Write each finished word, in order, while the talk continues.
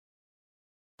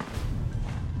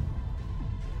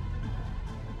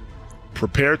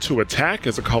Prepare to Attack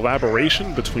is a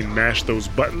collaboration between Mash Those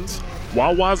Buttons,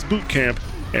 Wawa's Bootcamp,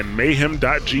 and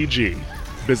Mayhem.gg.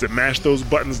 Visit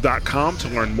mashthosebuttons.com to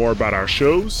learn more about our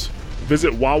shows.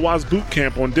 Visit Wawa's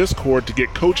Bootcamp on Discord to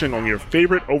get coaching on your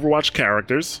favorite Overwatch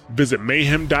characters. Visit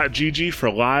mayhem.gg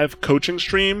for live coaching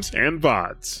streams and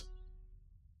VODs.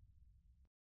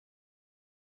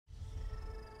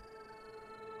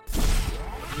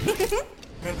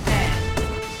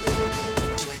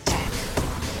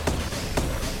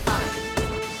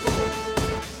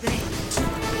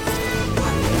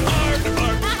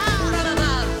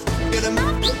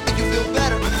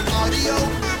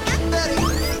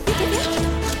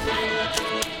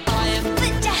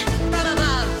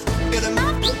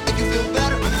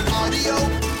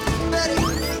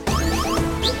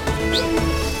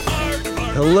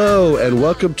 Hello, and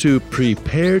welcome to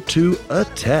Prepare to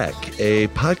Attack, a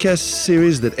podcast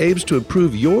series that aims to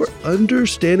improve your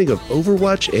understanding of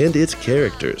Overwatch and its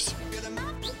characters.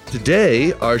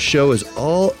 Today, our show is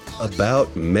all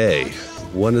about Mei,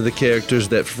 one of the characters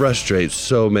that frustrates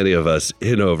so many of us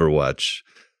in Overwatch.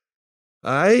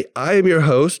 I am your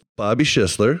host, Bobby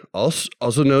Schisler,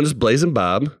 also known as Blazing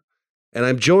Bob, and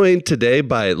I'm joined today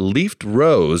by Leafed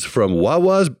Rose from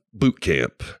Wawa's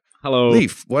Bootcamp. Hello.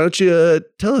 Leaf, why don't you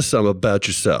tell us some about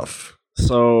yourself?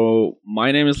 So,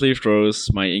 my name is Leaf Rose.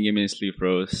 My in-game is Leaf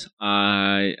Rose.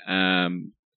 I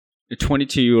am a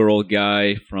 22-year-old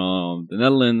guy from the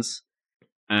Netherlands.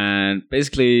 And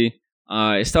basically,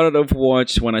 I started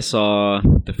Overwatch when I saw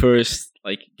the first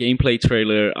gameplay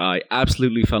trailer. I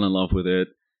absolutely fell in love with it.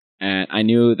 And I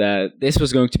knew that this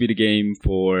was going to be the game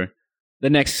for the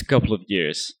next couple of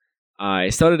years. I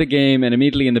started the game, and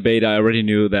immediately in the beta, I already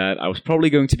knew that I was probably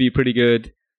going to be pretty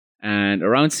good. And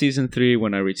around Season 3,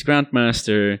 when I reached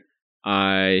Grandmaster,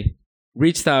 I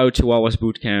reached out to Wawa's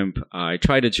Bootcamp. I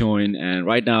tried to join, and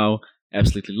right now, I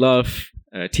absolutely love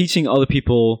teaching other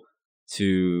people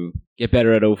to get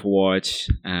better at Overwatch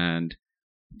and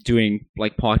doing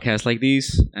podcasts like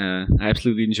these. I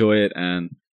absolutely enjoy it,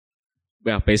 and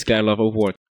basically, I love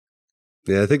Overwatch.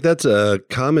 Yeah, I think that's a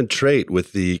common trait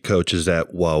with the coaches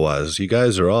at Wawa's. You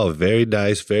guys are all very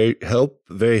nice, very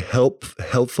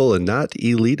helpful, and not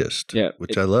elitist. Yeah,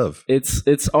 which I love.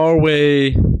 It's our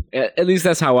way. At least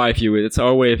that's how I view it. It's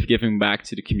our way of giving back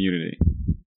to the community.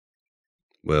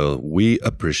 Well, we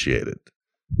appreciate it.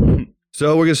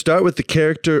 So we're going to start with the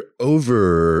character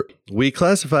over. We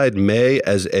classified Mei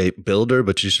as a builder,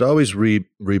 but you should always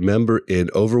remember in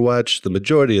Overwatch, the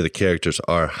majority of the characters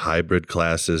are hybrid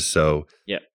classes. So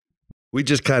we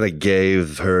just kind of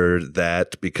gave her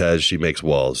that because she makes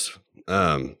walls.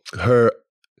 Her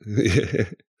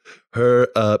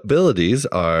abilities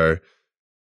are,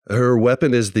 her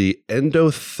weapon is the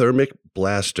endothermic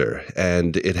blaster,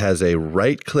 and it has a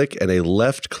right click and a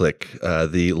left click.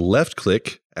 The left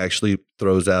click actually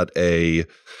throws out a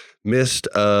mist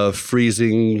of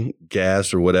freezing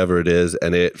gas or whatever it is,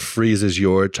 and it freezes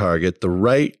your target. The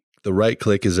right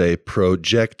click is a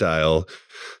projectile,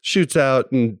 shoots out,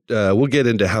 and we'll get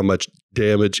into how much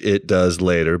damage it does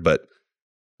later. But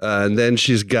and then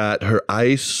she's got her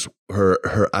ice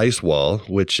wall,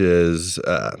 which is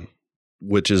a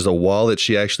wall that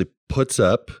she actually puts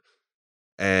up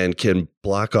and can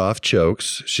block off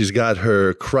chokes. She's got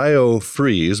her cryo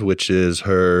freeze, which is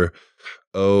her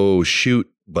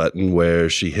shoot button where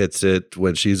she hits it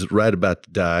when she's right about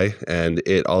to die, and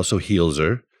it also heals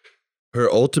her. Her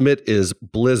ultimate is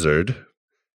Blizzard,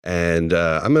 and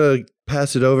I'm going to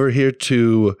pass it over here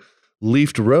to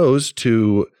Leafed Rose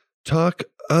to talk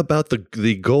about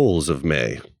the goals of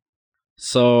Mei.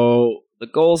 So the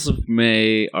goals of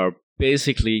Mei are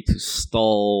basically to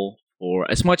stall for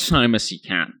as much time as she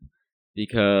can,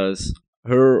 because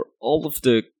all of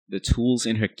the tools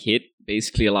in her kit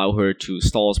basically allow her to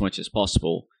stall as much as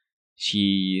possible.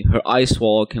 Her ice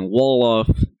wall can wall off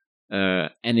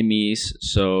enemies,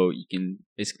 so you can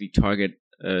basically target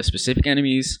specific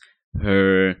enemies.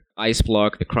 Her ice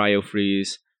block, the cryo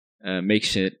freeze,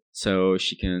 makes it so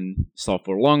she can stall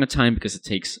for a longer time because it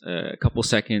takes a couple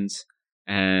seconds,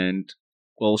 and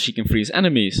she can freeze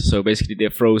enemies. So basically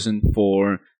they're frozen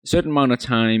for a certain amount of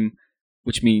time,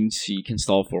 which means she can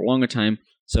stall for a longer time.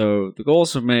 So the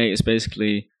goals of Mei is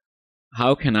basically,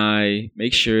 how can I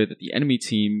make sure that the enemy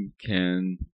team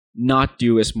can not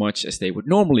do as much as they would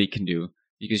normally can do?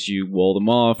 Because you wall them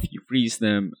off, you freeze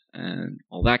them, and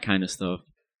all that kind of stuff.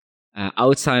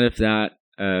 Outside of that,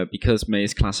 because Mei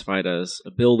is classified as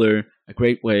a builder, a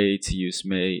great way to use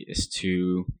Mei is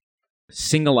to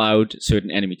single out certain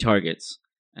enemy targets.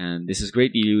 And this is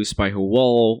greatly used by her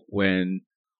wall. When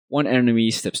one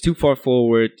enemy steps too far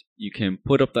forward, you can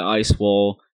put up the ice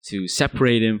wall to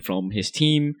separate him from his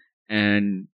team,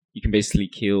 and you can basically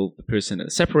kill the person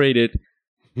that's separated.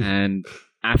 And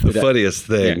after the that, funniest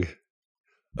thing. Yeah.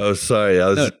 Oh, sorry. I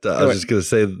was just going to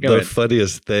say the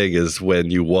funniest thing is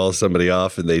when you wall somebody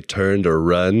off and they turn to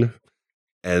run,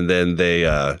 and then they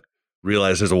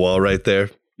realize there's a wall right there.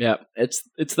 Yeah,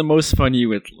 it's the most funny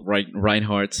with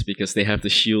Reinhardt's because they have the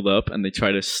shield up and they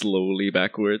try to slowly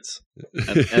backwards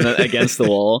and against the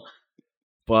wall.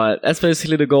 But that's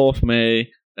basically the goal of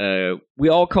Mei. We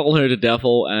all call her the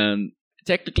devil, and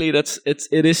technically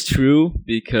it is true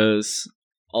because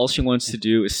all she wants to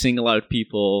do is single out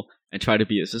people and try to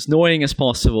be as annoying as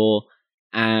possible.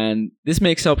 And this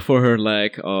makes up for her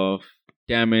lack of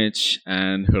damage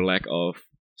and her lack of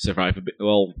survivability.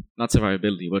 Well, not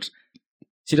survivability, but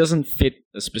she doesn't fit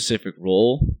a specific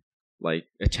role, like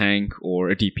a tank or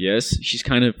a DPS. She's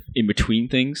kind of in between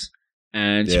things.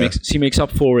 And she makes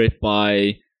up for it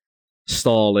by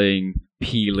stalling,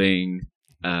 peeling,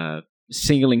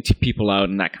 singling people out,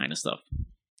 and that kind of stuff.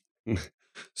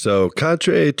 So,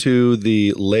 contrary to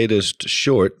the latest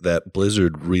short that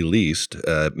Blizzard released,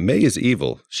 Mei is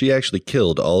evil. She actually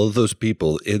killed all of those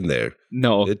people in there.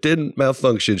 No. It didn't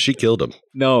malfunction. She killed them.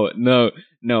 No.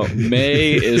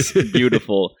 Mei is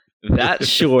beautiful. That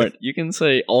short, you can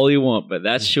say all you want, but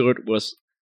that short was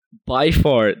by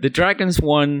far, the Dragons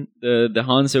one, the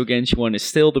Hanzo Genshi one is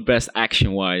still the best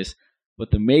action-wise,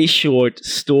 but the Mei short,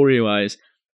 story-wise,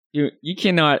 you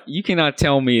cannot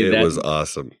tell me that it was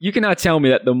awesome. You cannot tell me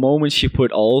that the moment she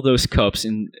put all those cups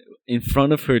in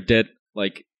front of her dead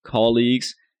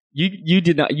colleagues, you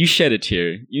did not. You shed a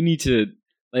tear. You need to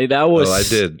that was. Oh, I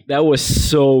did. That was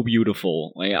so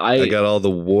beautiful. I got all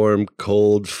the warm,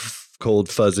 cold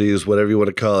fuzzies, whatever you want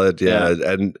to call it. Yeah.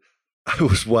 And I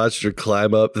was watching her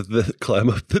climb up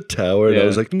the tower, and I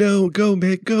was like, "No, go,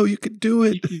 man, go! You can do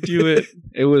it. You can do it."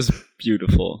 It was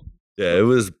beautiful. Yeah, it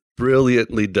was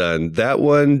brilliantly done. That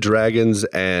one, Dragons,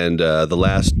 and the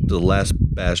last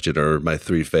Bastion are my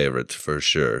three favorites for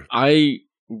sure. I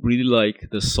really like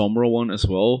the Sombra one as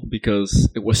well because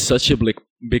it was such a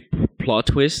big plot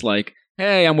twist. Like,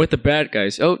 hey, I'm with the bad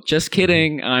guys. Oh, just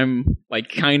kidding. I'm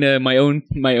kind of my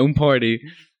own party.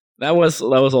 That was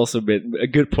also a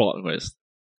good plot twist.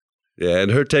 Yeah,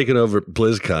 and her taking over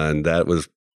BlizzCon, that was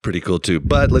pretty cool too.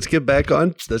 But let's get back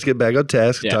on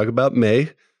task. Talk about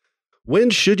Mei.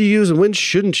 When should you use and when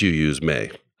shouldn't you use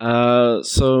Mei?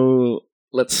 So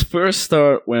let's first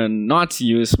start when not to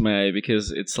use Mei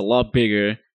because it's a lot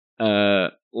bigger.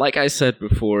 Like I said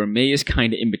before, Mei is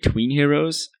kind of in between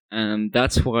heroes, and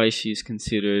that's why she's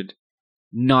considered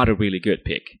not a really good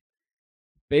pick.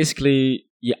 Basically,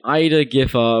 you either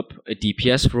give up a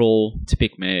DPS role to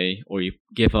pick Mei, or you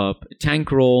give up a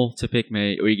tank role to pick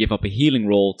Mei, or you give up a healing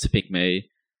role to pick Mei,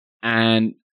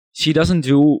 and she doesn't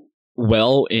do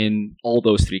well in all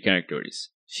those three categories.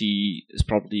 She is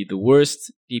probably the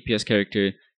worst DPS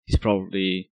character.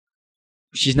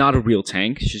 She's not a real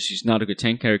tank. She's not a good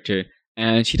tank character,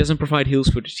 and she doesn't provide heals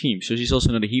for the team. So she's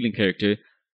also not a healing character.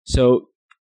 So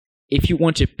if you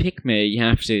want to pick Mei, you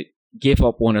have to give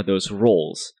up one of those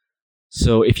roles.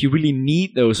 So if you really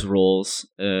need those roles,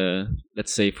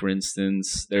 let's say for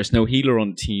instance, there's no healer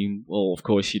on the team. Well, of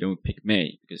course you don't pick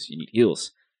Mei because you need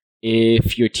heals.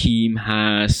 If your team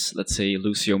has, let's say,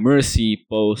 Lucio Mercy,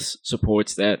 both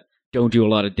supports that don't do a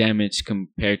lot of damage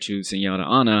compared to Zenyatta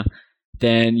Ana,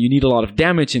 then you need a lot of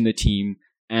damage in the team,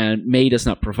 and Mei does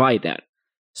not provide that.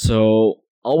 So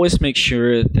always make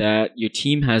sure that your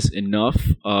team has enough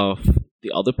of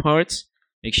the other parts.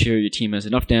 Make sure your team has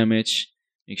enough damage.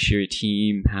 Make sure your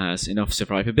team has enough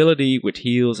survivability with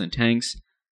heals and tanks.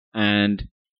 And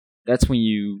that's when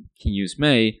you can use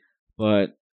Mei,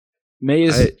 but Mei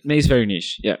is very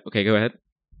niche. Yeah, okay, go ahead.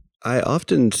 I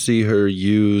often see her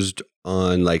used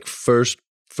on first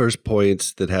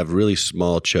points that have really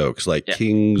small chokes, like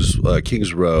King's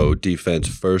Row defense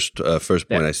first point.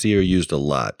 Yeah. I see her used a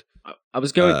lot. I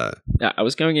was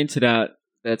going into that.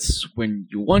 That's when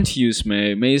you want to use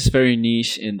Mei. Mei is very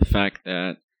niche in the fact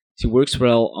that she works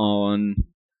well on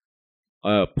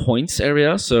points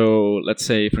area. So let's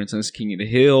say, for instance, King of the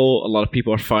Hill. A lot of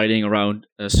people are fighting around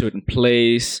a certain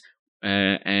place.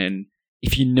 And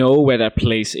if you know where that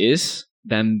place is,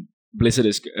 then Blizzard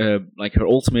is her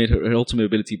ultimate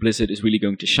ability. Blizzard is really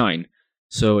going to shine.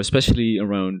 So especially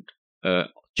around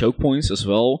choke points as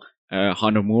well.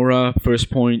 Hanamura first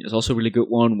point is also a really good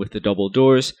one with the double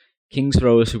doors. King's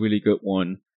Row is a really good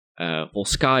one.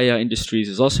 Volskaya Industries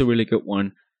is also a really good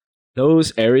one.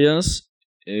 Those areas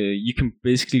you can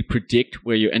basically predict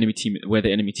where the enemy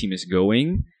team is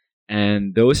going,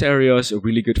 and those areas are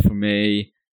really good for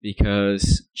Mei.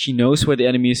 Because she knows where the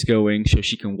enemy is going, so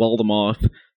she can wall them off.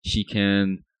 She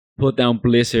can put down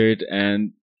Blizzard,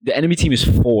 and the enemy team is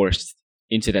forced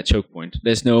into that choke point.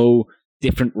 There's no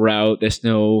different route. There's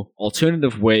no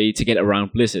alternative way to get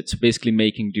around Blizzard. So basically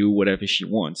making do whatever she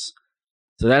wants.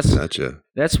 So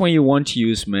that's when you want to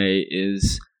use Mei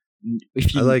is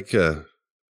if you I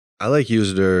like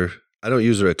using her. I don't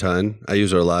use her a ton. I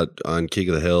use her a lot on King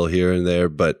of the Hill here and there,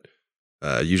 but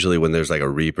usually when there's like a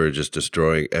Reaper just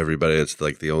destroying everybody, it's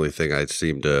like the only thing I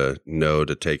seem to know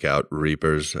to take out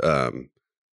Reapers.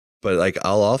 But like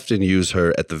I'll often use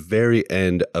her at the very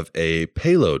end of a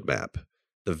payload map,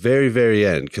 the very, very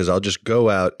end, because I'll just go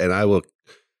out and I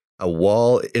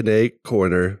wall in a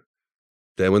corner.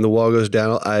 Then when the wall goes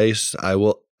down, I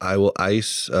will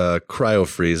ice, cryo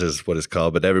freeze is what it's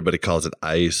called, but everybody calls it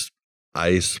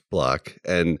ice block.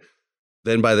 And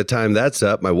then by the time that's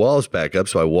up, my wall's back up.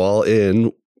 So I wall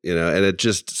in, and it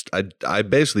just, I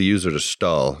basically use her to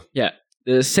stall. Yeah.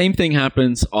 The same thing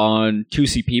happens on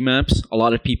 2CP maps. A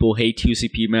lot of people hate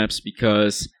 2CP maps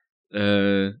because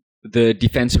the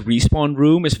defensive respawn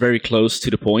room is very close to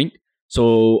the point.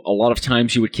 So a lot of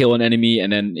times you would kill an enemy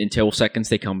and then in 12 seconds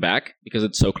they come back because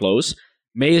it's so close.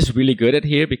 Mei is really good at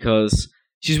here because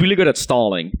she's really good at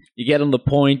stalling. You get on the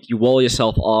point, you wall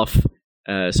yourself off,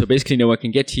 so basically no one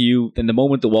can get to you. Then the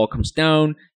moment the wall comes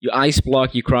down, you ice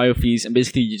block, you cryo freeze, and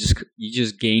basically you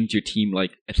just gained your team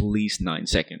like at least 9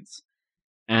 seconds.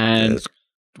 And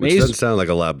which doesn't sound like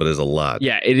a lot, but is a lot.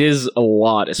 Yeah, it is a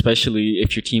lot, especially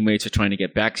if your teammates are trying to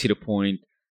get back to the point.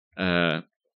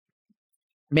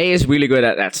 Mei is really good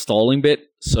at that stalling bit,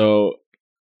 so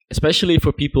especially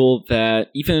for people that,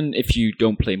 even if you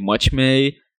don't play much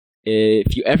Mei,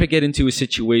 if you ever get into a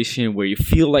situation where you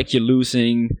feel like you're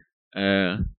losing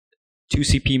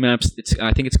 2CP maps,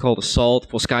 I think it's called Assault,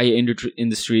 Volskaya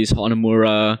Industries,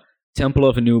 Hanamura, Temple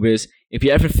of Anubis, if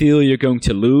you ever feel you're going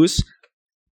to lose,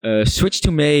 switch to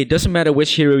Mei. Doesn't matter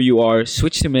which hero you are,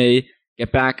 switch to Mei,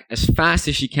 get back as fast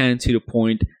as you can to the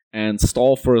point, and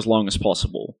stall for as long as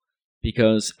possible.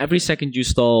 Because every second you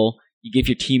stall, you give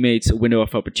your teammates a window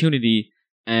of opportunity,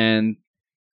 and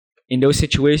in those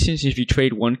situations, if you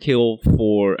trade one kill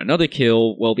for another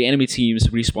kill, well, the enemy team's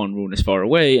respawn room is far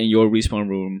away, and your respawn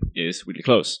room is really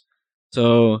close.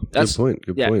 So that's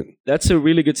good point. That's a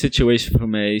really good situation for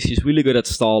Mei. She's really good at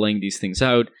stalling these things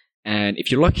out, and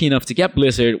if you're lucky enough to get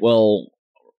Blizzard, well,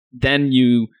 then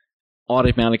you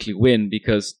automatically win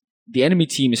because the enemy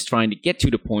team is trying to get to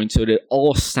the point, so they're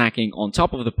all stacking on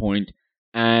top of the point,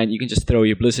 and you can just throw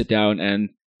your Blizzard down, and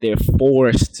they're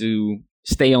forced to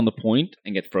stay on the point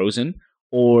and get frozen,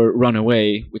 or run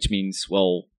away, which means,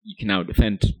 well, you can now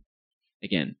defend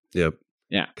again. Yep.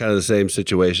 Yeah. Kind of the same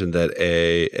situation that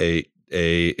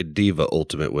a Diva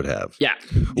Ultimate would have. Yeah.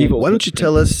 Why don't you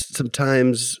tell us some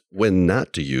times when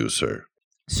not to use her?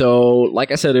 So,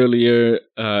 like I said earlier,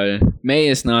 Mei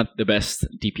is not the best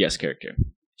DPS character.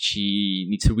 She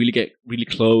needs to really get really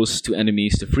close to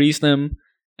enemies to freeze them,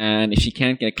 and if she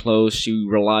can't get close, she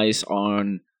relies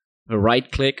on her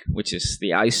right click, which is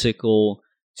the icicle,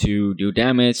 to do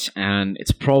damage, and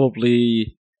it's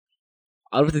probably,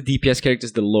 out of the DPS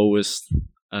characters, the lowest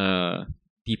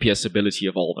DPS ability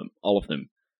of all of them.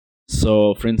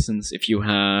 So, for instance, if you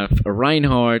have a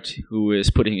Reinhardt who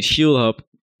is putting a shield up,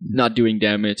 not doing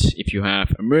damage. If you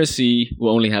have a Mercy who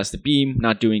only has the beam,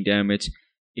 not doing damage.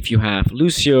 If you have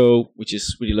Lucio, which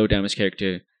is really low damage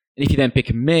character, and if you then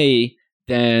pick a Mei,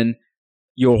 then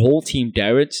your whole team's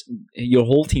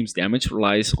damage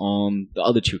relies on the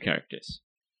other two characters.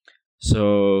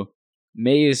 So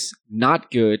Mei is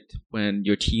not good when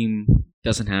your team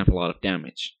doesn't have a lot of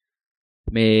damage.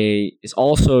 Mei is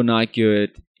also not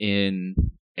good in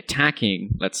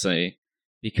attacking, let's say,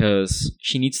 because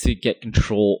she needs to get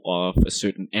control of a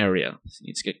certain area. She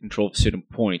needs to get control of a certain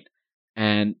point.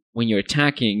 And when you're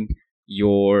attacking,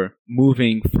 you're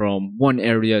moving from one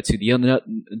area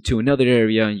to another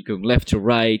area, and you're going left to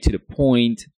right, to the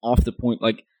point, off the point.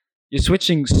 Like, you're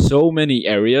switching so many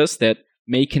areas that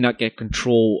Mei cannot get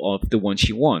control of the one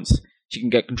she wants. She can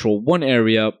get control of one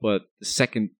area, but a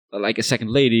second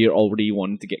later, you're already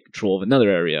wanting to get control of another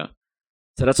area.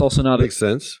 So that's also not makes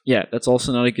sense. Yeah, that's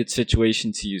also not a good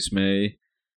situation to use Mei.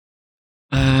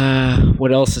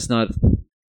 What else is not?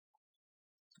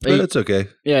 That's okay.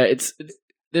 Yeah,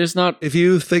 there's not. If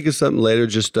you think of something later,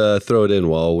 just throw it in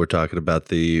while we're talking about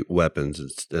the weapons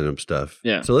and stuff.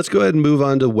 Yeah. So let's go ahead and move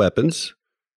on to weapons.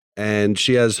 And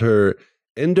she has her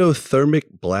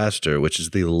endothermic blaster, which is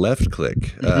the left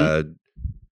click. Mm-hmm.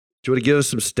 Do you want to give us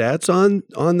some stats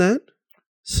on that?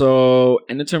 So,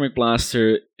 endothermic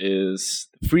blaster is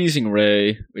freezing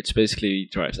ray, which basically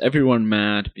drives everyone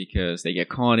mad because they get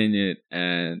caught in it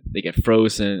and they get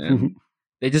frozen, and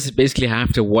they just basically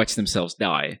have to watch themselves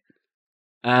die.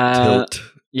 Tilt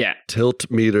Yeah.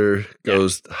 tilt meter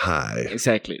goes high.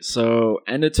 Exactly. So,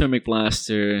 endothermic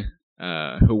blaster,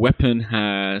 her weapon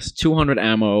has 200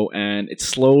 ammo, and it's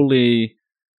slowly,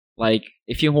 like,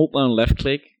 if you hold down left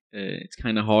click, it's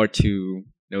kind of hard to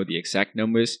know the exact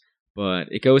numbers,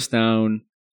 but it goes down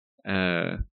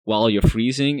while you're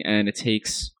freezing, and it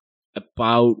takes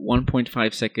about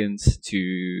 1.5 seconds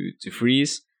to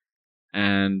freeze,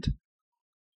 and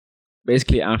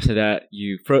basically after that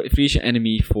you freeze your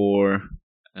enemy for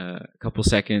a couple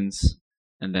seconds,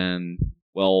 and then,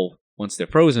 well, once they're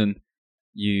frozen,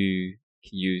 you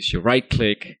can use your right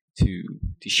click to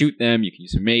shoot them. You can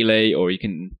use a melee, or you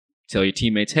can tell your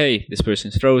teammates, hey, this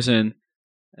person's frozen,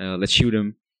 let's shoot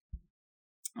him.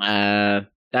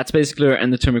 That's basically our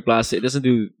endothermic blast. It doesn't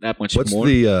do that much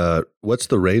more. What's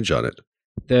the range on it?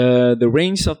 The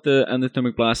range of the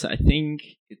endothermic blast, I think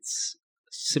it's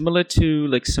similar to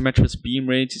like Symmetra's beam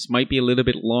range. It might be a little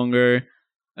bit longer.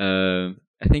 I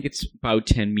think it's about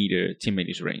 10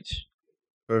 meters range.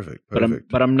 Perfect.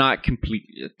 But I'm not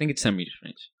completely. I think it's 10 meters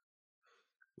range.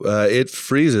 It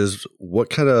freezes. What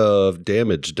kind of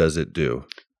damage does it do?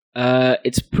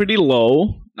 It's pretty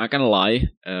low. Not gonna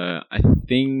lie. I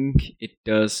think it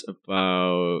does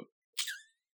about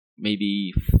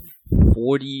maybe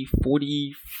 40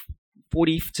 to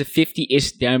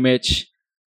 50-ish damage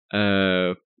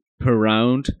per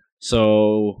round.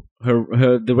 So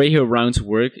the way her rounds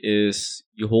work is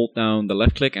you hold down the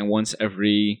left click, and once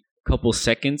every couple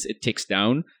seconds it ticks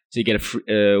down. So you get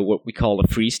what we call a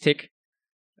freeze tick.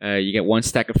 You get 1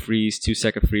 stack of freeze, 2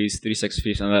 stack of freeze, 3 stacks of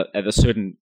freeze, and at a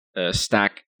certain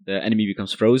stack, the enemy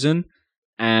becomes frozen.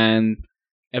 And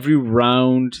every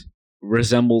round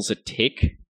resembles a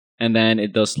tick, and then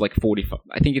it does like 45.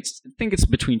 I think it's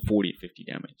between 40 and 50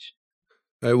 damage.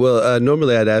 All right, well,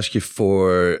 normally I'd ask you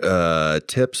for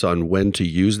tips on when to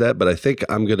use that, but I think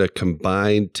I'm going to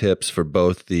combine tips for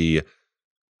both the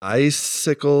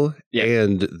icicle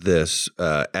and this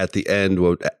at the end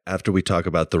after we talk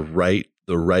about the right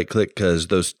click, because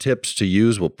those tips to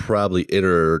use will probably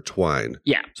intertwine.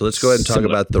 Yeah. So let's go ahead and talk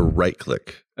about the right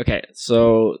click. Okay,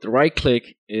 so the right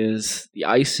click is the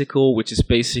icicle, which is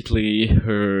basically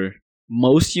her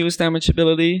most used damage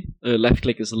ability. Left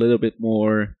click is a little bit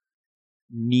more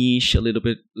niche, a little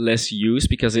bit less used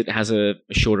because it has a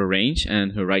shorter range,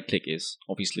 and her right click is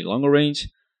obviously longer range.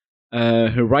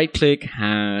 Her right click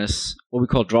has what we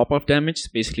call drop-off damage.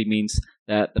 Basically means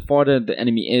that the farther the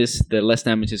enemy is, the less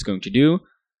damage it's going to do.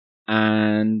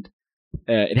 And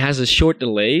it has a short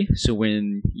delay, so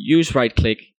when you use right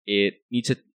click, it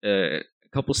needs a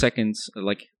couple seconds,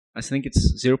 like I think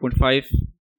it's 0.5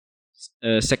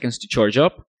 seconds to charge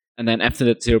up. And then after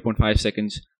that 0.5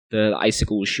 seconds, the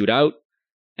icicle will shoot out.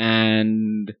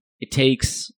 And it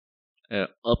takes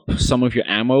up some of your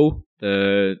ammo.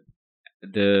 I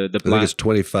think it's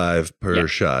 25 per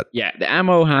shot. Yeah, the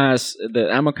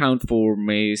ammo count for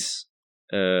May's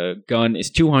gun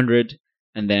is 200,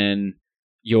 and then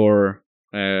your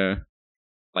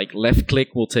like left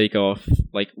click will take off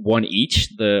like 1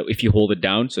 each. If you hold it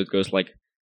down, so it goes like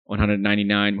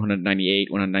 199, 198,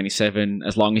 197,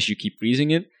 as long as you keep freezing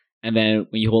it. And then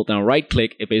when you hold down right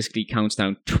click, it basically counts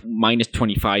down minus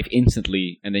 25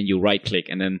 instantly, and then you right click,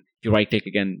 and then you right click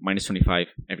again, minus 25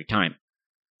 every time.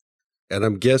 And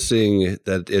I'm guessing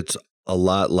that it's a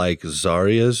lot like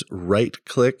Zarya's right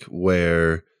click,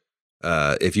 where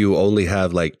if you only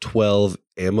have like 12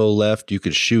 ammo left, you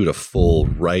can shoot a full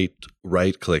right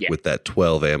click with that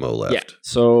 12 ammo left. Yeah.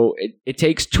 So it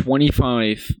takes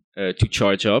 25 to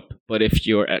charge up, but if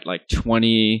you're at like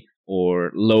 20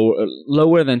 or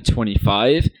lower than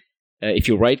 25, if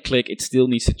you right click, it still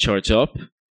needs to charge up,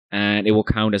 and it will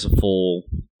count as a full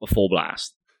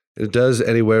blast. It does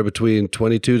anywhere between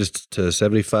 22 to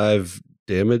 75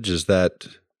 damage. Is it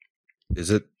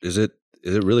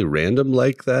really random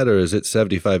like that, or is it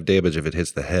 75 damage if it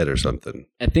hits the head or something?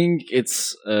 I think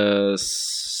it's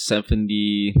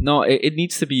 70. No, it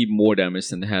needs to be more damage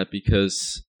than the head,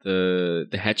 because the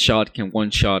headshot can one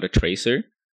shot a tracer,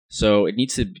 so it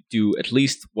needs to do at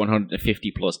least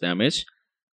 150 plus damage.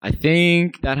 I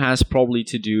think that has probably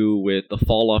to do with the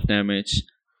fall off damage.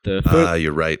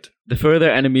 You're right. The further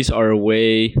enemies are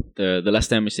away, the less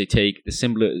damage they take.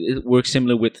 It works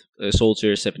similar with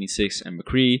Soldier 76 and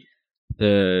McCree.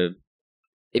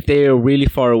 If they are really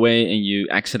far away and you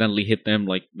accidentally hit them,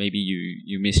 like maybe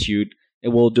you misshoot, it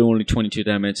will do only 22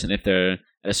 damage. And if they're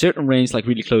at a certain range, like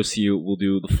really close to you, it will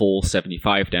do the full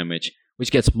 75 damage,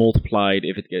 which gets multiplied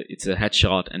if it's a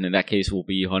headshot, and in that case will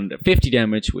be 150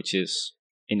 damage, which is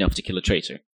enough to kill a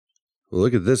tracer. Well,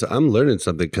 look at this. I'm learning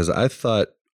something, because I thought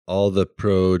all the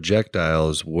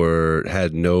projectiles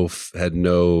had no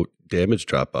damage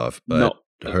drop off, but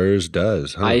hers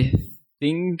does, huh? I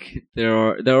think there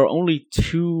are only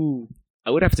two.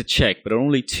 I would have to check, but there are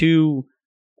only two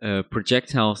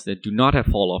projectiles that do not have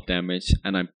fall off damage,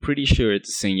 and I'm pretty sure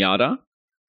it's Zenyatta,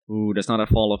 who does not have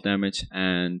fall off damage,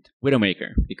 and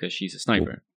Widowmaker because she's a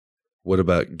sniper. What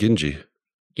about Genji?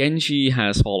 Genji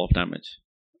has fall off damage.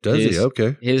 Does he?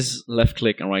 Okay. His left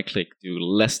click and right click do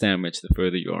less damage the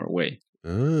further you are away.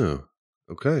 Oh,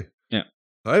 okay. Yeah.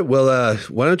 All right. Well,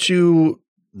 why don't you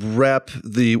wrap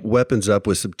the weapons up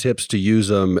with some tips to use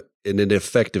them in an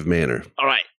effective manner? All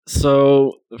right.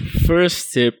 So the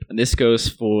first tip, and this goes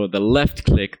for the left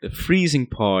click, the freezing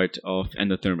part of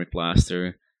Endothermic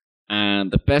Blaster.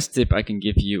 And the best tip I can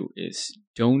give you is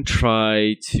don't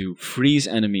try to freeze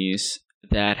enemies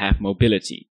that have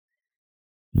mobility.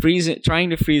 Trying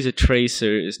to freeze a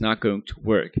Tracer is not going to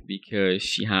work because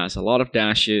she has a lot of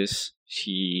dashes,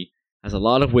 she has a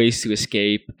lot of ways to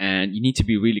escape, and you need to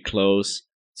be really close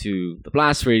to the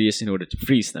blast radius in order to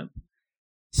freeze them.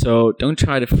 So don't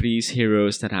try to freeze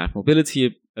heroes that have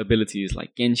mobility abilities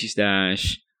like Genji's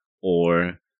dash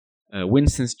or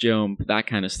Winston's jump, that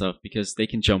kind of stuff, because they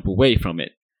can jump away from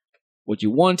it. What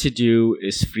you want to do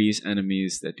is freeze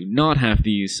enemies that do not have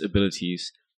these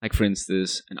abilities, like for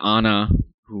instance an Ana,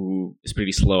 who is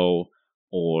pretty slow,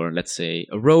 or let's say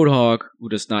a Roadhog, who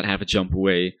does not have a jump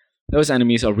away. Those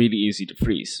enemies are really easy to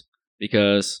freeze,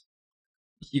 because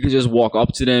you can just walk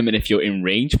up to them, and if you're in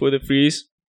range for the freeze,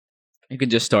 you can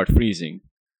just start freezing.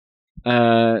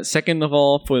 Second of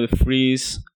all, for the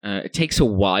freeze, it takes a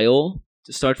while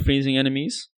to start freezing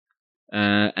enemies,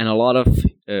 and a lot of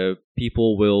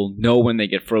people will know when they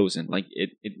get frozen. Like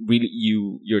it really,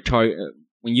 your target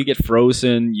when you get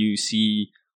frozen, you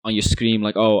see on your screen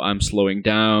like, oh, I'm slowing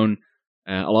down.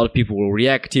 A lot of people will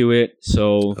react to it.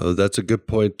 So that's a good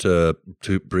point to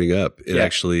bring up. It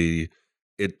actually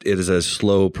it is a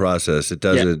slow process. It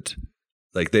doesn't.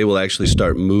 Like they will actually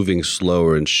start moving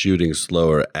slower and shooting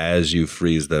slower as you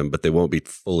freeze them, but they won't be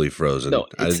fully frozen. No,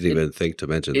 I didn't even think to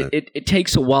mention that. It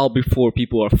takes a while before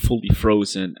people are fully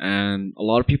frozen, and a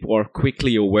lot of people are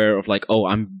quickly aware of like, oh,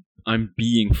 I'm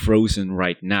being frozen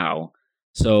right now.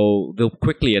 So they'll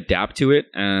quickly adapt to it,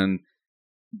 and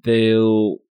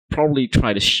they'll probably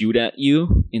try to shoot at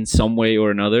you in some way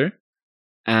or another.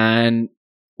 And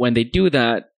when they do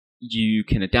that, you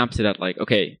can adapt to that like,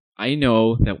 okay, I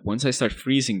know that once I start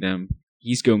freezing them,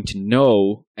 he's going to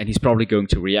know, and he's probably going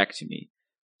to react to me.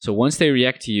 So once they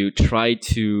react to you, try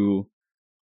to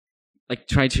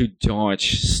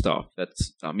dodge stuff.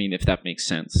 If that makes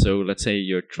sense. So let's say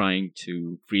you're trying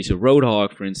to freeze a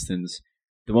Roadhog, for instance.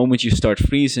 The moment you start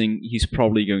freezing, he's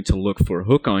probably going to look for a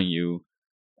hook on you,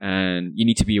 and you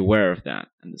need to be aware of that.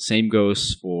 And the same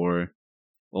goes for,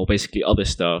 well, basically other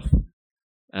stuff.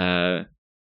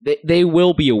 They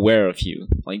will be aware of you.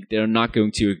 Like, they're not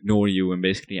going to ignore you and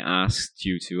basically ask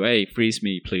you to, hey, freeze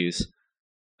me, please.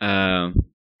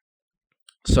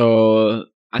 So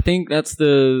I think that's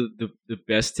the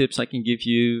best tips I can give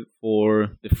you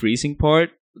for the freezing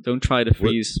part. Don't try to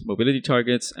freeze mobility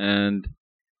targets. And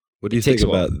what do you think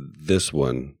about this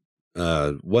one?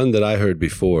 One that I heard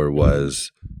before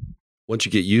was, once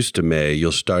you get used to Mei,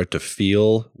 you'll start to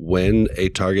feel when a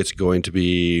target's going to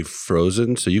be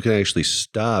frozen. So you can actually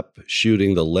stop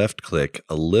shooting the left click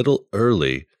a little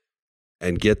early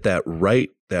and get that right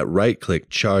click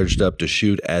charged up to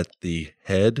shoot at the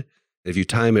head. If you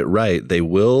time it right, they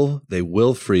will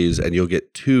freeze, and you'll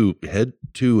get two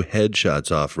headshots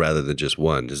off rather than just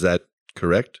one. Is that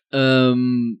correct?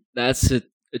 That's a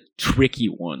tricky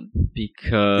one,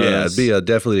 because it'd be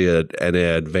definitely an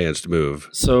advanced move.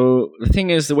 So the thing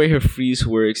is, the way her freeze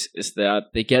works is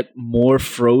that they get more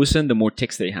frozen the more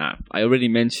ticks they have. I already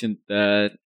mentioned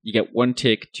that you get 1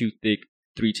 tick, 2 tick,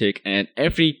 3 tick, and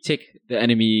every tick the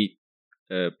enemy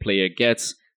player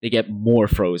gets, they get more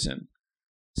frozen.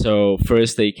 So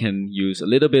first they can use a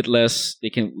little bit less,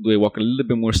 they walk a little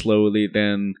bit more slowly,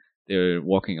 then they're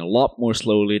walking a lot more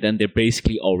slowly, then they're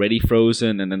basically already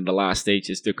frozen, and then the last stage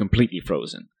is they're completely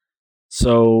frozen.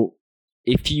 So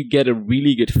if you get a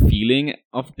really good feeling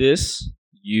of this,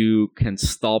 you can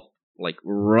stop like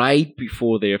right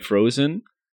before they're frozen,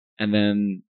 and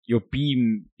then your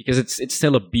beam, because it's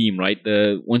still a beam, right?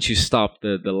 Once you stop,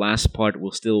 the last part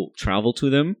will still travel to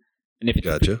them, and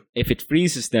if it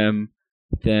freezes them,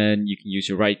 then you can use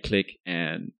your right click,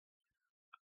 and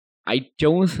I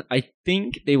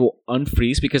think they will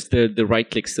unfreeze, because the right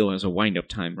click still has a wind up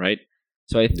time, right?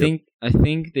 So I think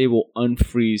they will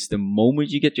unfreeze the moment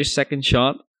you get your second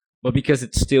shot, but because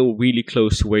it's still really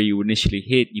close to where you initially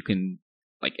hit, you can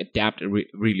like adapt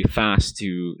really fast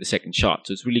to the second shot.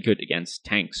 So it's really good against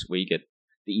tanks where you get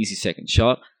the easy second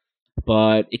shot.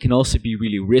 but it can also be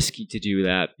really risky to do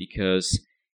that, because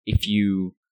if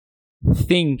you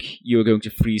think you're going to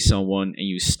freeze someone and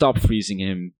you stop freezing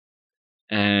him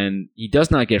and he does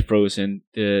not get frozen,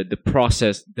 the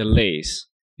process delays,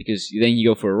 because then you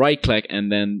go for a right click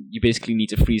and then you basically need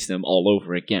to freeze them all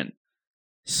over again.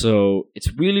 So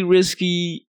it's really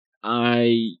risky.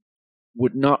 I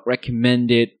would not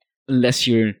recommend it unless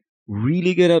you're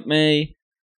really good at Mei,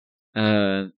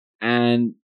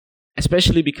 and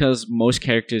especially because most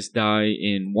characters die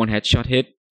in one headshot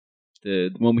hit.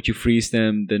 The moment you freeze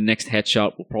them, the next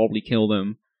headshot will probably kill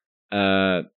them.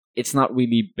 It's not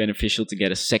really beneficial to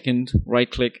get a second right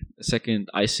click, a second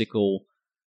icicle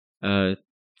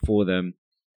for them.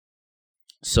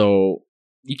 So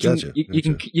you can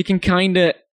you can kind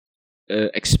of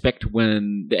expect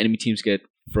when the enemy teams get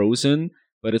frozen,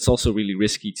 but it's also really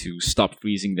risky to stop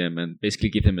freezing them and basically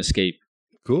give them escape.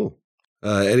 Cool.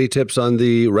 Any tips on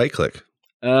the right click?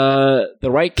 The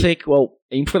right click, well,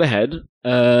 aim for the head.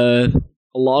 A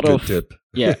lot Good of tip.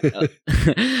 Yeah,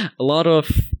 a lot of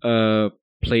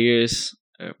players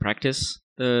practice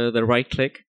the right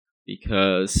click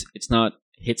because it's not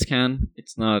hit scan.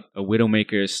 It's not a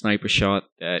Widowmaker sniper shot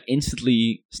that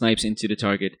instantly snipes into the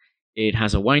target. It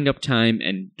has a wind-up time,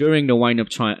 and during the wind-up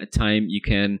time, you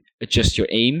can adjust your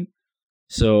aim.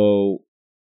 So,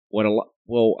 I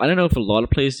don't know if a lot of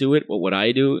players do it, but what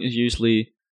I do is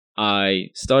usually I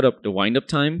start up the wind-up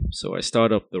time. So I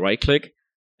start up the right click,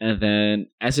 and then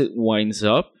as it winds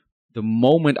up, the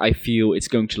moment I feel it's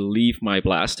going to leave my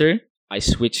blaster, I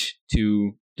switch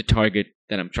to the target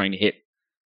that I'm trying to hit.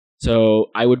 So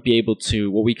I would be able to,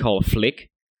 what we call a flick,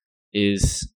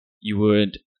 is you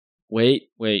would wait,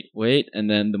 and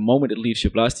then the moment it leaves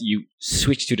your blaster, you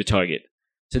switch to the target.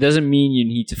 So it doesn't mean you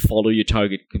need to follow your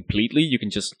target completely. You can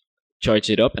just charge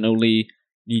it up and only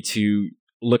need to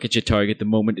look at your target the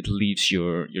moment it leaves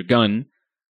your gun.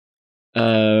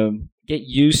 Get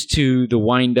used to the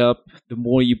wind up. The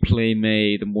more you play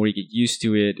Mei, the more you get used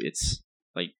to it. It's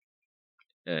like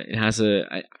it has a.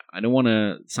 I don't want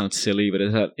to sound silly, but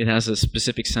it has a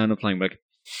specific sound of playing like.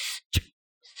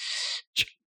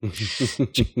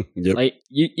 Yep. Like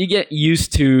you get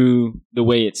used to the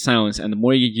way it sounds, and the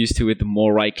more you get used to it, the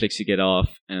more right clicks you get off,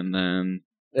 and then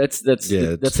that's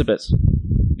the best.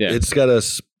 Yeah, it's got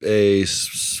a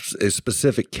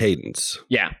specific cadence.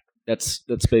 Yeah, that's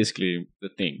basically the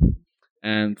thing.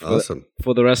 And Awesome.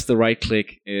 For the rest, the right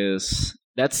click is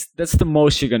that's the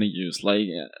most you're gonna use. Like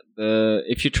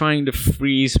if you're trying to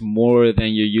freeze more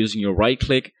than you're using your right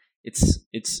click,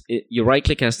 your right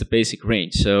click has the basic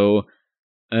range. So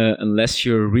unless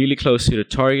you're really close to the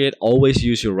target, always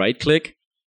use your right click.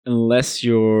 Unless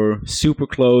you're super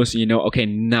close, okay,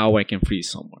 now I can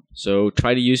freeze someone. So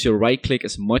try to use your right click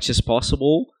as much as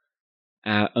possible,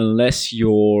 unless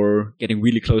you're getting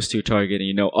really close to your target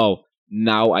and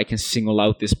now I can single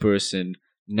out this person.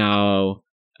 Now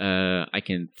I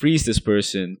can freeze this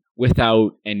person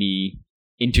without any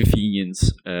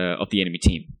interference of the enemy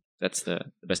team. That's the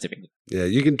best thing. Yeah,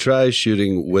 you can try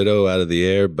shooting Widow out of the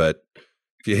air, but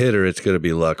if you hit her, it's going to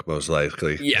be luck, most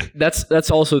likely. Yeah, that's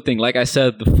also the thing. Like I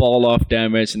said, the fall-off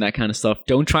damage and that kind of stuff.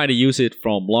 Don't try to use it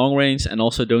from long range, and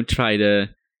also don't try to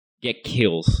get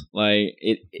kills. Like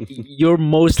you're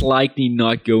most likely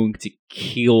not going to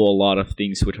kill a lot of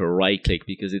things with her right click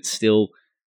because it's still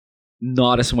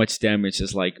not as much damage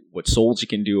as like what Soldier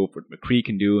can do or what McCree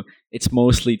can do. It's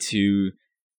mostly to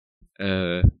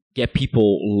get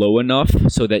people low enough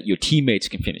so that your teammates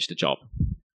can finish the job.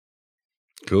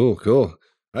 Cool.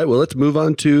 All right, well, let's move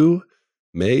on to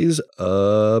Mei's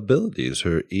abilities,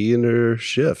 her E and her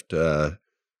shift. Want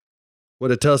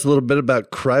to tell us a little bit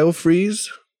about Cryo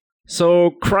Freeze?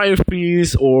 So Cryo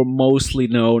Freeze, or mostly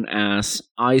known as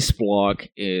Ice Block,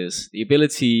 is the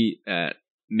ability that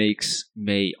makes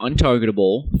Mei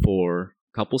untargetable for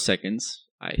a couple seconds.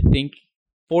 I think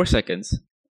 4 seconds,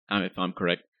 if I'm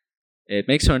correct. It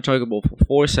makes her untargetable for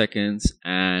 4 seconds,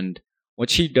 and what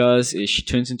she does is she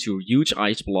turns into a huge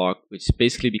ice block, which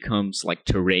basically becomes like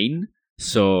terrain.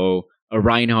 So a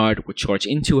Reinhardt would charge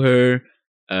into her,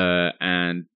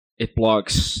 and it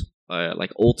blocks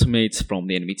like ultimates from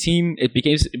the enemy team. It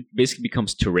basically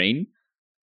becomes terrain.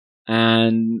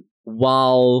 And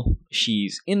while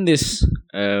she's in this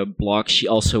block, she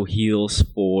also heals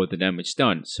for the damage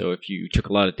done. So if you took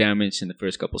a lot of damage in the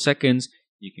first couple seconds,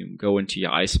 you can go into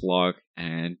your ice block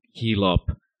and heal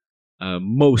up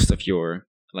most of your,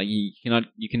 like you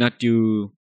cannot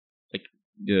do like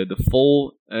the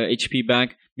full HP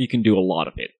back. You can do a lot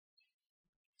of it.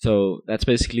 So that's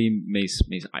basically Mei's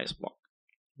ice block.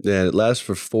 Yeah, it lasts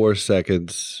for 4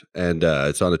 seconds, and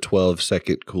it's on a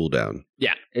 12-second cooldown.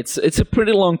 Yeah, it's a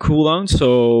pretty long cooldown.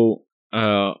 So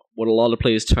what a lot of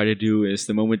players try to do is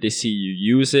the moment they see you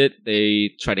use it,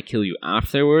 they try to kill you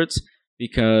afterwards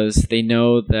because they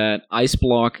know that Ice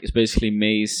Block is basically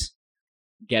May's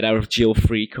get out of jail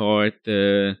free card,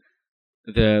 the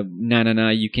na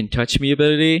you can touch me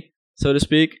ability, so to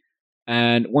speak.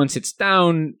 And once it's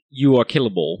down, you are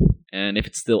killable. And if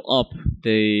it's still up,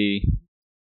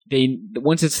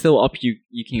 once it's still up,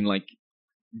 you can like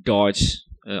dodge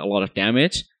a lot of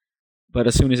damage. But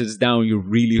as soon as it's down, you're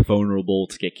really vulnerable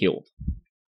to get killed.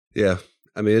 Yeah,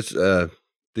 I mean it's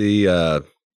the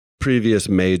previous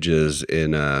mages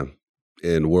in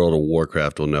World of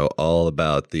Warcraft will know all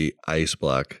about the Ice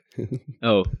Block.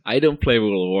 Oh, I don't play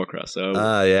World of Warcraft, so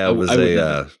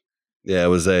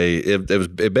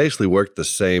it basically worked the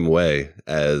same way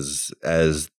as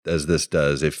this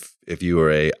does if you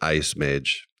were a ice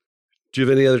mage. Do you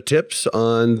have any other tips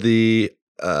on the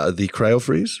cryo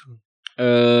freeze?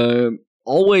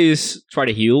 Always try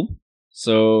to heal.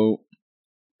 So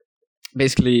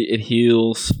basically it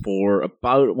heals for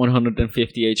about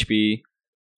 150 HP,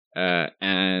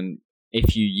 and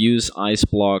if you use Ice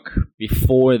Block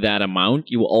before that amount,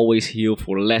 you will always heal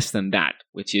for less than that,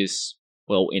 which is,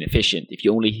 well, inefficient. If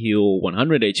you only heal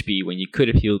 100 HP when you could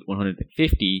have healed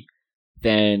 150,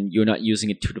 then you're not using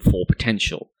it to the full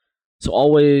potential. So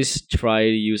always try to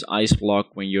use Ice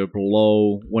Block when you're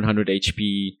below 100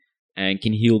 HP and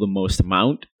can heal the most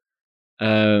amount.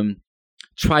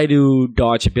 Try to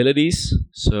dodge abilities.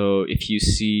 So if you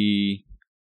see...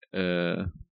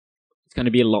 it's going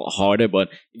to be a lot harder, but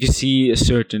if you see a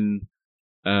certain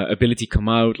ability come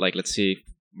out, like let's say,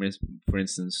 for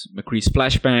instance, McCree's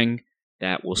Flashbang,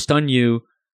 that will stun you.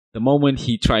 The moment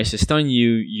he tries to stun you,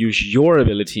 use your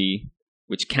ability,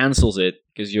 which cancels it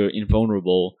because you're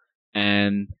invulnerable,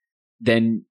 and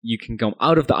then you can come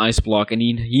out of the Ice Block, and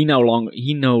he no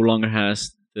longer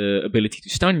has the ability to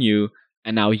stun you,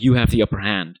 and now you have the upper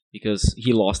hand because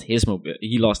he lost his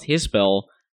spell,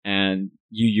 and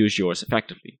you use yours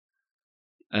effectively.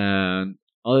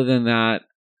 Other than that,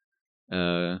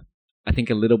 I think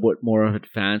a little bit more of an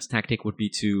advanced tactic would be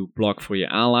to block for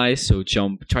your allies. So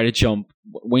try to jump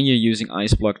when you're using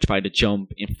Ice Block. Try to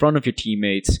jump in front of your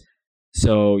teammates,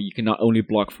 so you can not only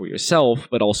block for yourself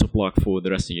but also block for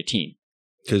the rest of your team.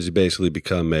 Because you basically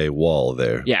become a wall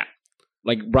there. Yeah,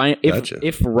 like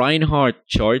if Reinhardt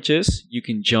charges, you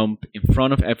can jump in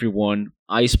front of everyone,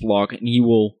 Ice Block, and he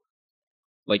will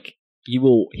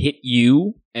hit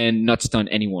you and not stun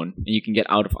anyone, and you can get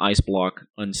out of Ice Block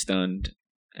unstunned,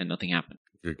 and nothing happened.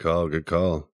 Good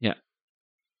call. Yeah.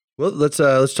 Well, let's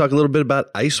talk a little bit about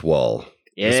Ice Wall.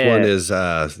 Yeah. This one is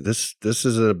this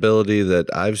is an ability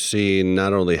that I've seen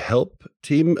not only help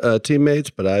teammates,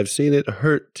 but I've seen it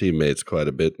hurt teammates quite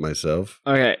a bit myself.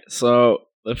 Okay, so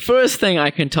the first thing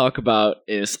I can talk about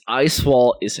is Ice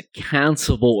Wall is a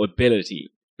cancelable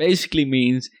ability. Basically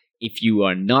means if you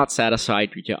are not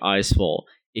satisfied with your Ice Wall,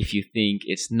 if you think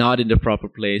it's not in the proper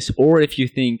place, or if you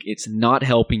think it's not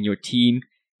helping your team,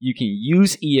 you can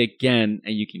use E again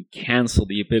and you can cancel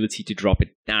the ability to drop it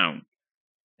down.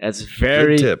 That's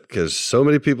very good tip, because so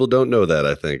many people don't know that,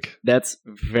 I think. That's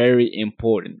very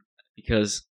important,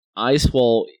 because Ice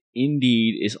Wall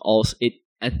indeed is also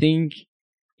I think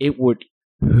it would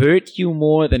hurt you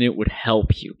more than it would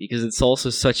help you, because it's also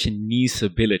such a niche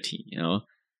ability, you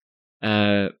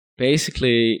know.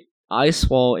 Basically, Ice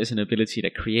Wall is an ability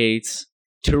that creates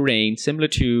terrain similar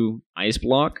to Ice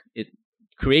Block. It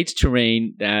creates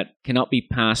terrain that cannot be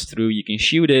passed through. You can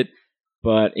shoot it,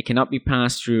 but it cannot be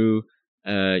passed through.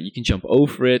 You can jump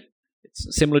over it. It's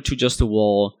similar to just a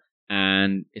wall,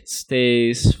 and it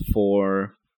stays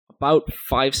for about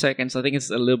 5 seconds. I think it's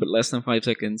a little bit less than 5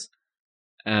 seconds.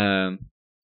 And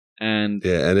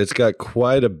it's got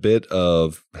quite a bit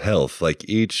of health. Like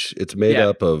it's made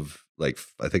up of like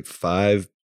I think five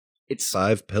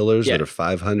pillars that are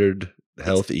 500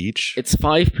 health each. It's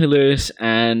 5 pillars,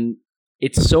 and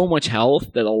it's so much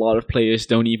health that a lot of players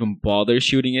don't even bother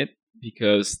shooting it,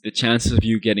 because the chances of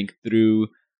you getting through,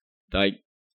 like,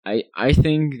 I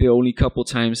think the only couple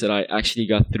times that I actually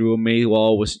got through a May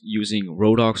wall was using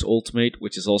Rodok's ultimate,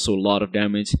 which is also a lot of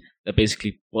damage that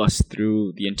basically busts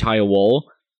through the entire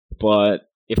wall. But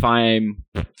if I'm,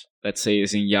 let's say,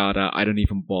 Zenyatta, I don't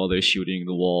even bother shooting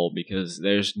the wall, because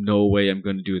there's no way I'm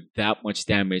going to do that much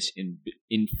damage in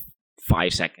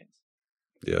 5 seconds.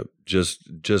 Yeah,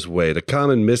 just wait. A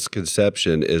common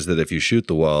misconception is that if you shoot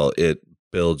the wall, it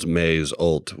builds May's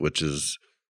ult, which is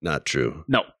not true.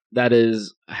 No, that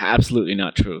is absolutely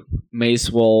not true.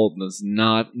 May's wall does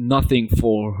nothing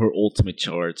for her ultimate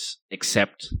charge,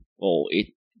 except, well,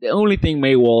 the only thing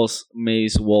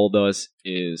May's wall does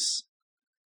is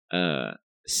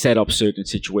set up certain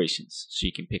situations. So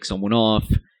you can pick someone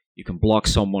off, you can block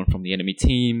someone from the enemy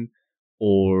team,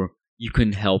 or you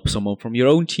can help someone from your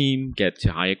own team get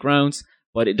to higher grounds,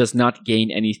 but it does not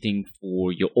gain anything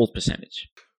for your ult percentage.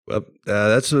 Well,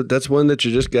 that's one that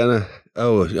you're just gonna.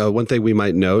 One thing we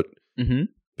might note. Mm-hmm.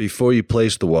 Before you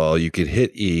place the wall, you can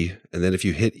hit E, and then if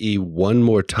you hit E one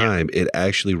more time, it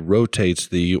actually rotates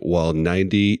the wall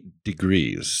 90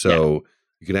 degrees. So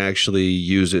you can actually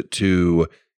use it to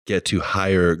get to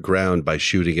higher ground by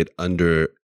shooting it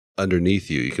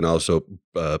underneath you. You can also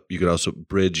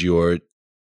bridge your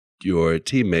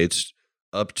teammates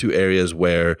up to areas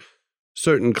where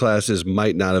certain classes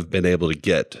might not have been able to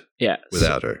get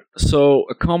without her. So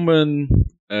a common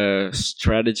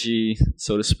strategy,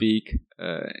 so to speak,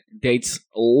 dates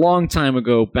a long time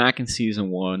ago, back in Season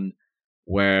 1,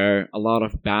 where a lot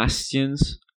of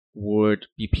bastions would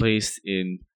be placed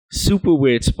in super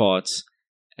weird spots,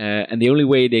 and the only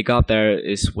way they got there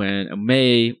is when a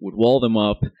Mei would wall them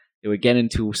up, they would get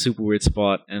into a super weird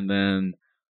spot, and then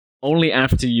only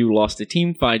after you lost the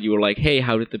team fight, you were like, hey,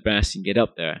 how did the bastion get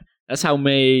up there? That's how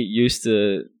Mei used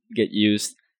to get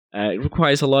used. It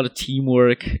requires a lot of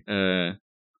teamwork.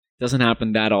 Doesn't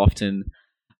happen that often.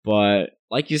 But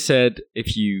like you said,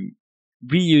 if you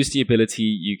reuse the ability,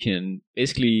 you can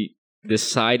basically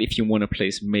decide if you want to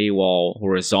place Mei wall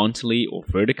horizontally or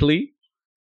vertically.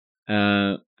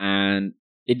 And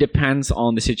it depends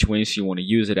on the situation you want to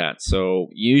use it at. So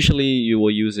usually you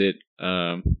will use it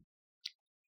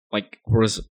like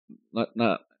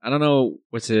I don't know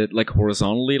what's it like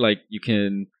horizontally, like you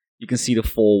can see the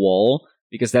full wall,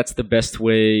 because that's the best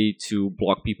way to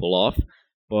block people off.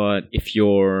 But if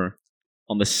you're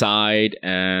on the side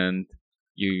and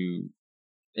you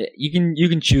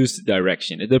can choose the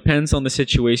direction. It depends on the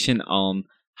situation, on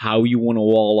how you want to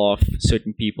wall off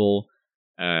certain people.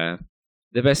 I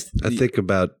think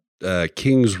about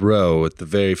King's Row at the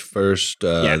very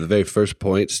first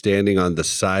point, standing on the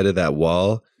side of that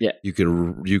wall. Yeah, you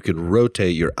can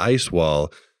rotate your ice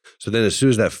wall. So then, as soon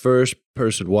as that first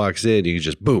person walks in, you can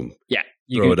just boom. Yeah,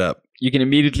 throw it up. You can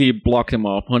immediately block them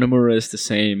off. Hanamura is the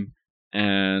same,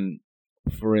 and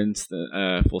for instance,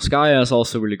 Volskaya is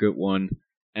also a really good one.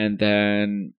 And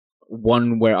then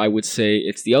one where I would say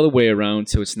it's the other way around,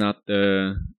 so it's not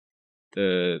the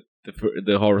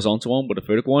horizontal one, but the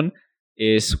vertical one,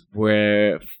 is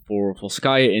where for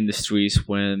Volskaya Industries,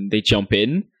 when they jump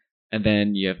in, and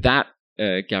then you have that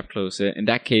gap closer. In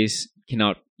that case,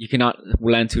 you cannot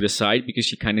land to the side,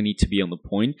 because you kind of need to be on the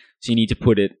point. So you need to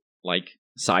put it like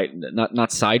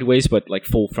not sideways, but like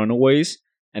full frontal ways,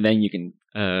 and then you can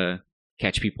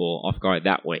catch people off guard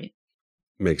that way.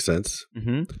 Makes sense.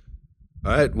 Mm-hmm.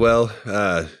 All right. Well,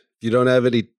 if you don't have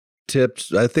any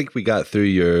tips, I think we got through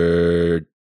your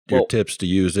tips to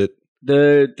use it.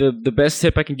 The best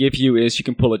tip I can give you is you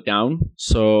can pull it down.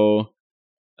 So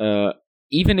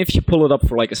even if you pull it up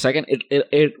for like a second,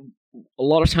 it a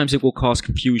lot of times it will cause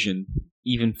confusion,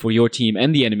 even for your team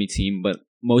and the enemy team, but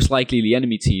most likely the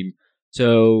enemy team.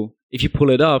 So if you pull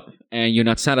it up and you're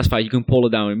not satisfied, you can pull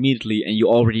it down immediately, and you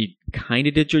already kind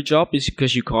of did your job, is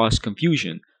because you caused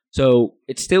confusion. So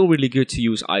it's still really good to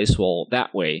use Ice Wall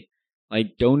that way.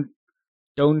 Like, don't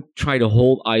try to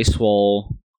hold Ice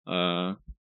Wall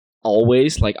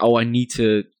always. Like, oh, I need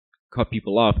to cut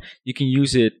people off. You can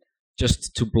use it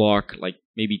just to block like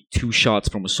maybe 2 shots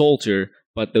from a soldier,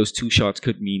 but those 2 shots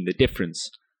could mean the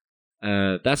difference.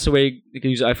 That's the way you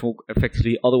can use Ice Wall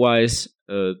effectively. Otherwise,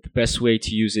 the best way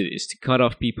to use it is to cut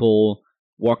off people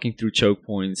walking through choke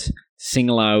points,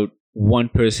 single out one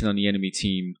person on the enemy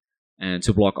team, and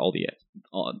to block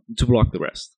the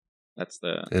rest. That's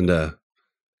the... And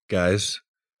guys,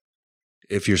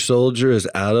 if your soldier is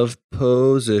out of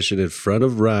position in front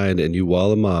of Ryan and you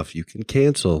wall him off, you can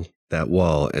cancel that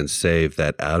wall and save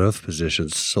that out of position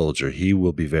soldier. He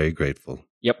will be very grateful.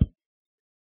 Yep.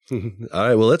 All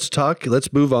right, well,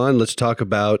 let's move on. Let's talk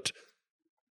about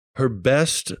her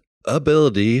best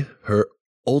ability, her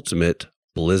ultimate,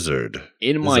 Blizzard.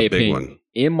 In my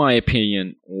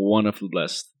opinion, one of the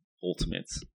best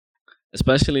ultimates.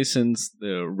 Especially since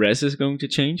the res is going to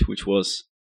change, which was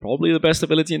probably the best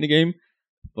ability in the game.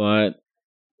 But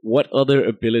what other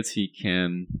ability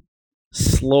can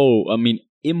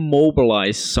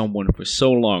immobilize someone for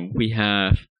so long? We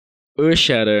have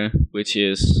Earthshatter, which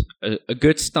is a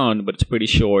good stun, but it's pretty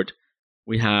short.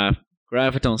 We have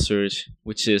Graviton Surge,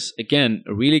 which is, again,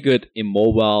 a really good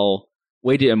immobile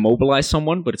way to immobilize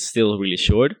someone, but it's still really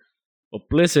short. But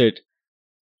Blizzard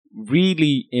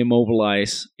really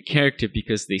immobilize a character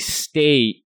because they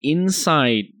stay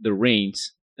inside the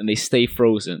range and they stay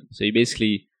frozen. So you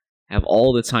basically have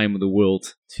all the time in the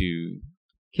world to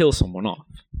kill someone off.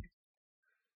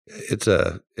 It's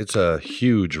a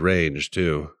huge range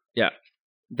too. Yeah,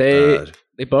 they Uh,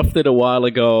 they buffed it a while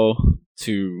ago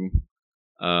to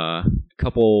a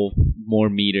couple more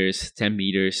meters, 10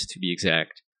 meters to be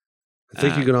exact. I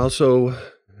think you can also.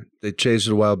 They changed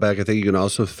it a while back. I think you can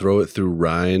also throw it through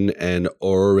Rhine and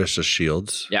Orisa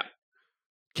shields. Yeah.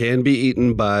 Can be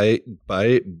eaten by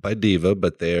Diva,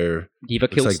 but Diva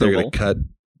looks kills like they're Snowball.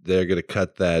 gonna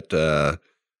cut that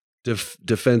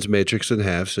defense matrix in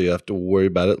half, so you have to worry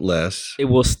about it less. It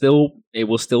will still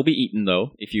be eaten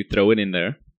though if you throw it in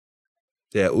there.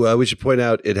 Yeah, well, we should point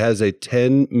out it has a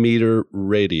 10-meter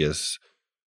radius,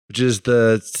 which is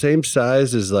the same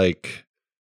size as like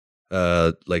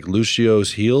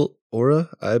Lucio's heal aura,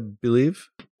 I believe.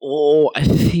 Oh, I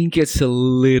think it's a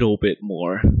little bit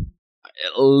more.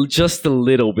 Just a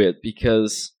little bit,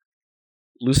 because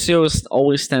Lucio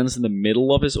always stands in the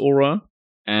middle of his aura,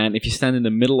 and if you stand in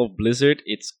the middle of Blizzard,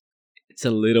 it's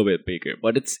a little bit bigger,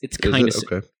 but it's kind of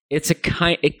okay.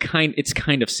 It's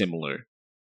kind of similar.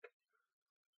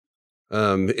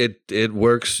 It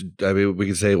works. I mean, we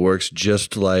can say it works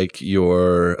just like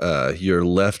your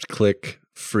left click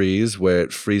freeze, where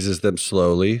it freezes them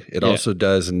slowly. It also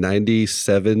does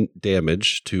 97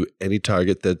 damage to any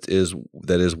target that is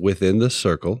within the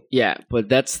circle. Yeah, but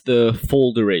that's the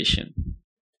full duration.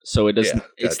 So it doesn't.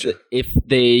 Yeah, gotcha. If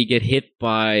they get hit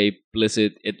by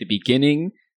Blizzard at the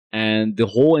beginning, and the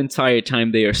whole entire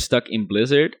time they are stuck in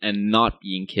Blizzard and not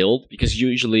being killed, because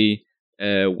usually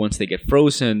once they get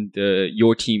frozen,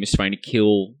 your team is trying to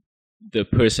kill the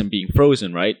person being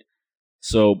frozen, right?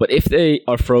 So, but if they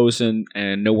are frozen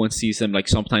and no one sees them, like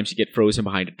sometimes you get frozen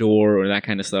behind a door or that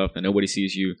kind of stuff, and nobody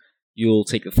sees you, you'll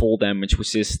take the full damage,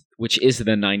 which is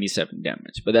the 97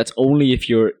 damage. But that's only if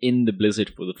you're in the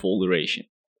Blizzard for the full duration.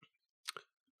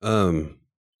 I'm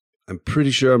pretty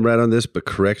sure I'm right on this, but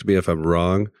correct me if I'm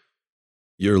wrong.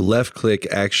 Your left click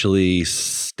actually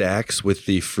stacks with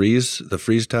the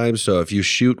freeze time. So if you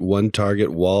shoot one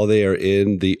target while they are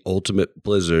in the ultimate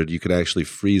blizzard, you can actually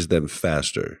freeze them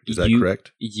faster. Is that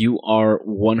correct? You are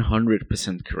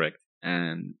 100% correct.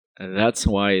 And that's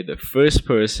why the first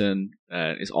person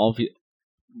that is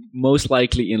most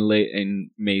likely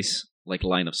in May's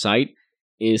line of sight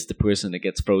is the person that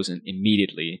gets frozen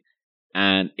immediately.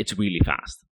 And it's really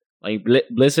fast. Like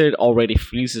Blizzard already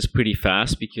freezes pretty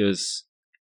fast because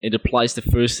it applies the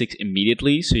first 6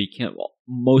 immediately, so you can't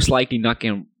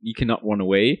you cannot run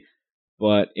away.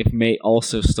 But if May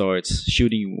also starts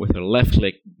shooting with her left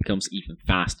click, it becomes even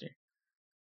faster.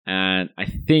 And I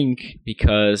think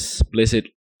because Blizzard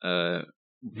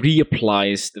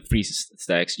reapplies the freeze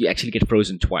stacks, you actually get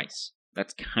frozen twice. I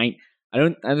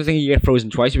don't think you get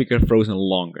frozen twice. You get frozen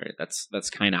longer. That's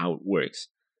kind of how it works.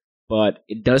 But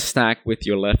it does stack with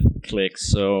your left click.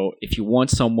 So if you want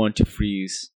someone to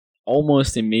freeze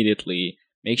almost immediately,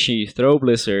 make sure you throw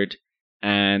Blizzard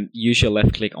and use your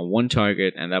left click on one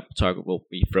target, and that target will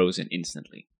be frozen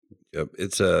instantly. Yep,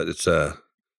 it's a.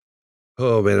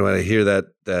 Oh man, when I hear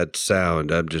that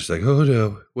sound, I'm just like, oh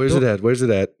no, where's it at? Where's it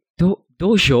at?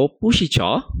 Dojo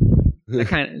Bushicha?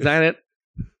 Is that it?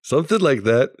 Something like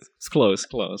that. It's close.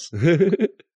 Why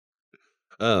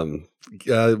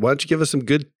don't you give us some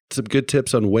good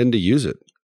tips on when to use it?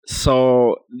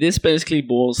 So this basically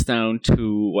boils down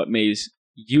to what May is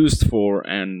used for,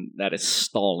 and that is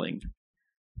stalling.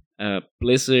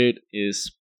 Blizzard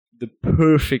is the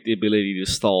perfect ability to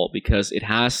stall because it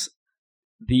has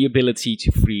the ability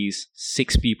to freeze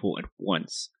 6 people at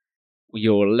once.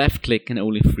 Your left click can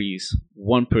only freeze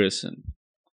one person,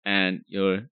 and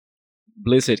your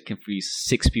Blizzard can freeze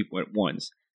 6 people at once.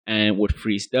 And what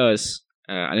freeze does,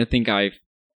 I don't think I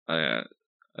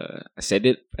said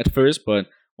it at first, but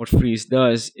what freeze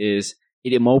does is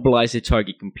it immobilizes the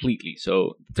target completely.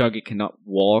 So the target cannot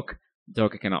walk, the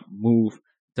target cannot move,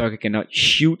 the target cannot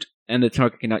shoot, and the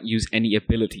target cannot use any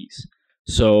abilities.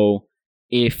 So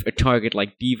if a target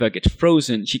like Diva gets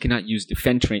frozen, she cannot use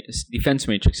defense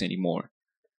matrix anymore.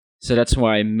 So that's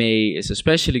why May is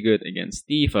especially good against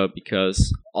Diva,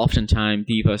 because oftentimes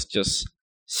Diva's just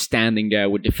standing there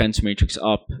with defense matrix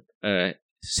up,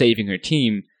 saving her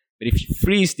team. But if you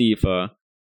freeze Diva,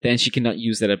 then she cannot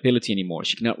use that ability anymore.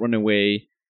 She cannot run away,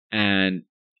 and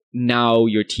now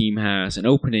your team has an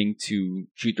opening to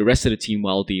shoot the rest of the team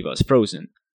while Diva is frozen.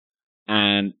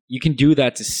 And you can do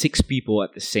that to 6 people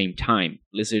at the same time.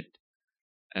 Blizzard,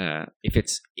 if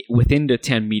it's within the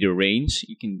 10-meter range,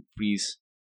 you can freeze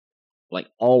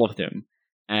all of them.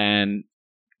 And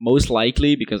most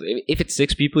likely, because if it's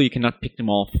 6 people, you cannot pick them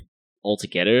off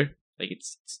altogether.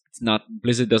 It's not,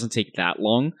 Blizzard doesn't take that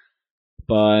long.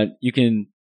 But you can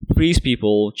freeze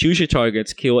people, choose your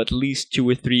targets, kill at least 2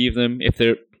 or 3 of them. If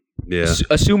they're Yeah.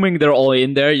 Assuming they're all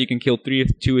in there, you can kill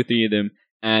two or three of them,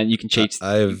 and you can chase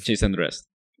down the rest.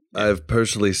 Yeah. I've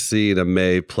personally seen a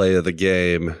Mei play of the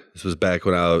game. This was back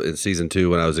when I was in season 2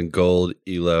 when I was in gold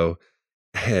elo,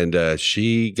 and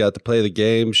she got to play the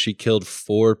game. She killed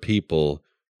 4 people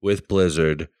with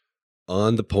Blizzard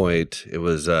on the point. It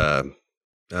was the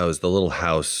little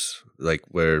house, like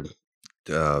where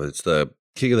it's the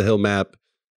King of the Hill map.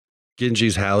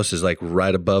 Genji's house is like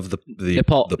right above the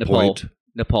point.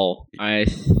 Nepal. I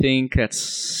think that's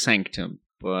Sanctum,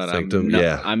 but Sanctum,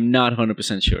 I'm not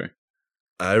 100% sure.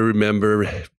 I remember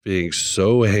being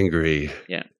so angry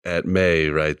at Mei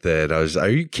right then. Are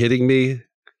you kidding me?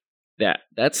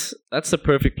 That's the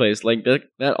perfect place. Like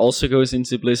that also goes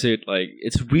into Blizzard. Like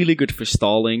it's really good for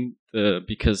stalling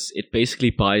because it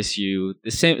basically buys you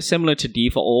the same, similar to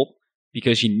default,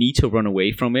 because you need to run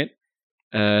away from it.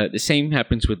 The same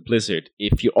happens with Blizzard.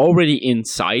 If you're already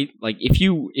inside, like if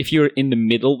you're in the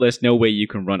middle, there's no way you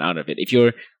can run out of it. If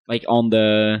you're like on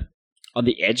the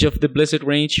edge of the Blizzard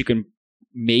range, you can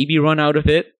maybe run out of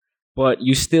it, but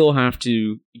you still have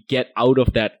to get out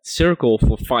of that circle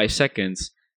for 5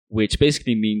 seconds, which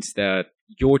basically means that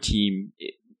your team,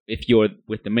 if you're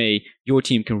with the Mei, your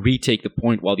team can retake the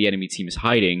point while the enemy team is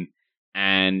hiding.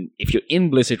 And if you're in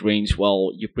Blizzard range,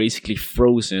 well, you're basically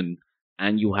frozen,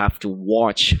 and you have to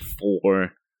watch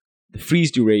for the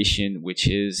freeze duration, which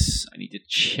is, I need to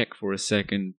check for a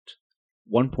second,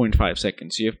 1.5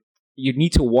 seconds. So you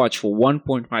need to watch for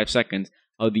 1.5 seconds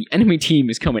how the enemy team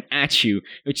is coming at you,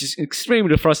 which is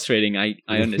extremely frustrating, I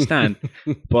understand.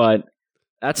 But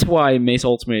that's why Mei's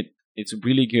Ultimate, it's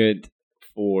really good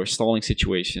for stalling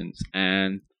situations.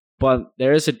 But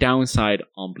there is a downside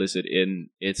on Blizzard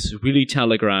it's really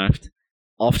telegraphed.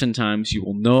 Oftentimes you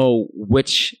will know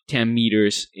which 10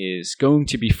 meters is going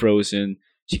to be frozen,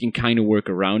 so you can kind of work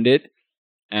around it.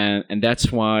 And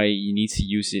that's why you need to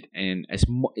use it in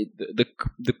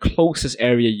the closest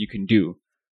area you can do.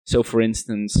 So for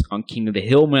instance, on King of the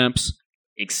Hill maps,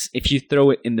 if you throw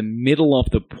it in the middle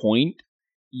of the point,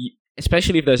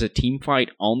 especially if there's a team fight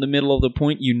on the middle of the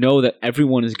point, you know that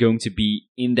everyone is going to be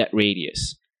in that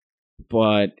radius.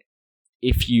 But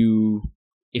if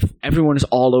everyone is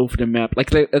all over the map,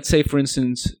 like let's say for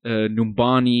instance,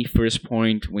 Numbani first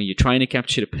point, when you're trying to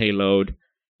capture the payload,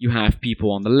 you have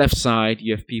people on the left side,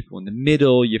 you have people in the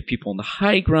middle, you have people on the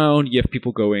high ground, you have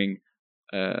people going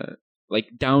like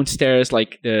downstairs,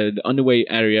 like the underway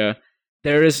area.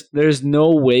 There's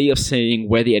no way of saying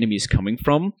where the enemy is coming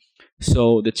from,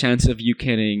 so the chance of you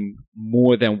getting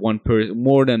more than one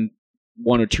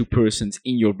or two persons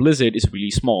in your Blizzard is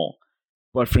really small.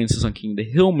 But for instance, on King of the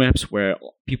Hill maps, where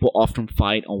people often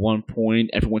fight on one point,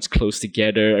 everyone's close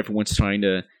together, everyone's trying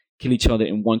to kill each other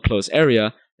in one close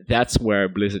area, that's where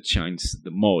Blizzard shines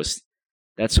the most.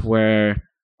 That's where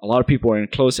a lot of people are in a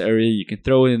close area, you can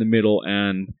throw it in the middle,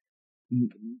 and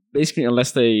basically,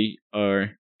 unless they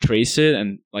trace it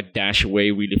and like dash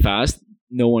away really fast,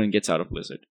 no one gets out of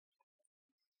Blizzard.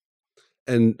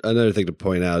 And another thing to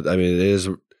point out, I mean, it is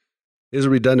a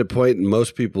redundant point, and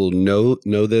most people know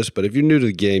this, but if you're new to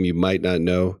the game, you might not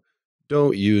know.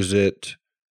 Don't use it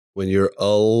when you're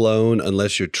alone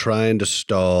unless you're trying to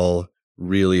stall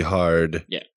really hard.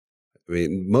 Yeah. I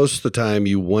mean, most of the time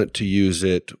you want to use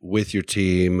it with your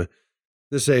team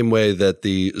the same way that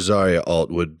the Zarya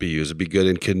ult would be used. It'd be good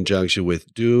in conjunction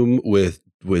with Doom, with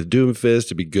Doomfist.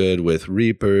 It'd be good with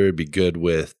Reaper. It'd be good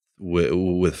with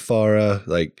Pharah.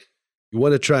 Like, you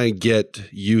want to try and get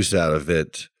use out of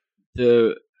it.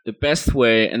 The best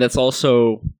way, and that's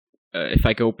also, if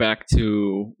I go back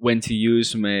to when to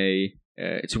use Mei,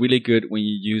 it's really good when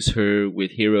you use her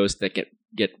with heroes that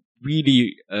get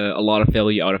really a lot of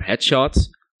value out of headshots.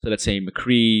 So let's say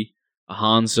McCree, a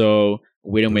Hanzo, a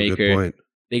Widowmaker.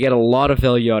 They get a lot of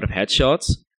value out of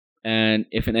headshots. And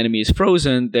if an enemy is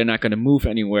frozen, they're not going to move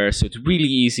anywhere. So it's really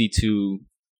easy to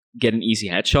get an easy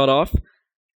headshot off.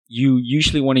 You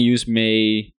usually want to use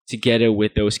Mei together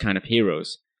with those kind of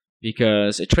heroes,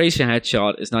 because a Tracer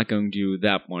headshot is not going to do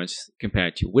that much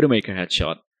compared to Widowmaker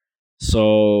headshot.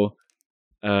 So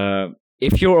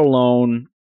if you're alone,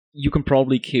 you can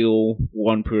probably kill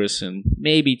one person,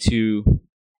 maybe two,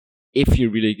 if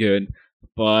you're really good.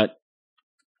 But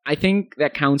I think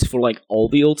that counts for like all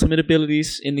the ultimate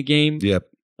abilities in the game. Yep.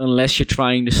 Unless you're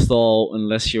trying to stall,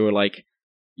 unless you're like,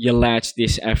 you latch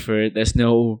this effort. There's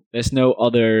no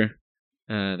other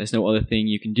thing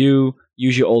you can do.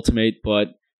 Use your ultimate,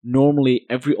 but normally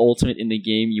every ultimate in the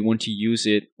game you want to use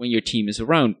it when your team is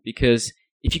around, because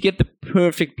if you get the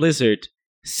perfect Blizzard,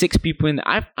 6 people in,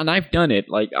 I've done it.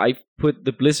 Like, I put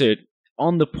the Blizzard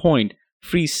on the point,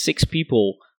 freeze 6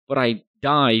 people, but I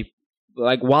die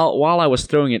like while I was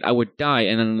throwing it, I would die,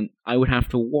 and then I would have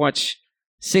to watch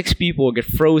 6 people get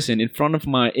frozen in front of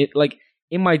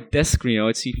in my desk screen. I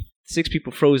would see 6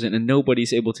 people frozen, and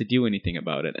nobody's able to do anything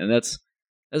about it, and that's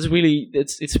really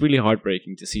it's really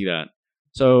heartbreaking to see that.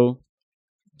 So,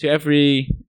 to every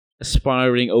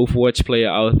aspiring Overwatch player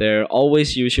out there,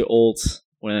 always use your ults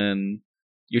when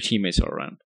your teammates are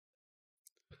around.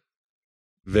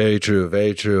 Very true,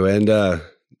 very true. And is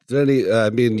there any? I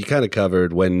mean, you kind of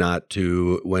covered when not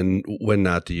to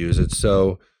use it.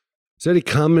 So, is there any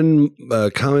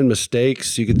common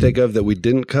mistakes you can think of that we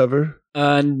didn't cover?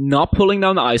 Not pulling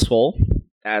down the ice wall.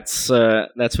 That's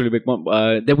really big one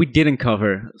that we didn't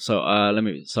cover. So let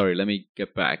me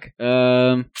get back.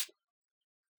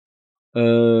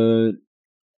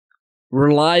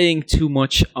 Relying too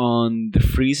much on the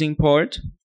freezing part.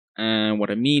 And what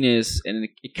I mean is, and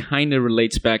it kind of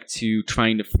relates back to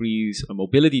trying to freeze a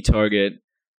mobility target.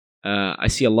 I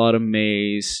see a lot of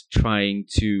Meis trying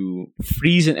to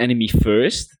freeze an enemy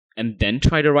first and then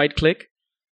try to right click.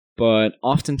 But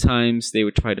oftentimes they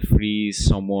would try to freeze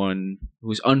someone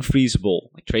who's unfreezable,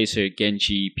 like Tracer,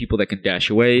 Genji, people that can dash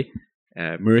away.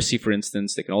 Mercy, for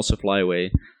instance, they can also fly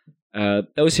away.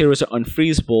 Those heroes are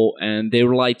unfreezable, and they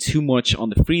rely too much on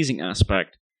the freezing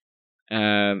aspect.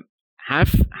 Have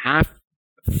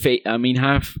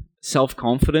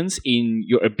self-confidence in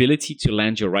your ability to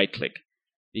land your right click,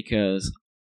 because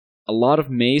a lot of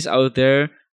Meis out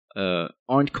there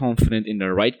aren't confident in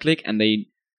their right click, and they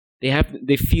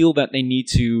feel that they need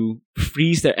to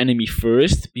freeze their enemy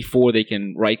first before they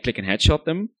can right click and headshot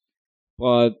them.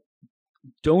 But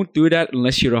don't do that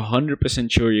unless you're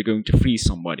 100% sure you're going to freeze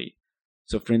somebody.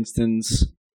 So, for instance,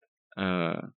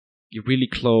 you're really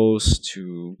close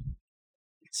to,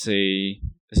 let's say,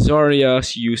 Zarya.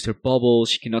 She used her bubble.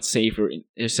 She cannot save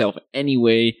herself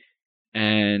anyway.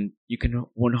 And you can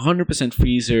 100%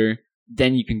 freeze her.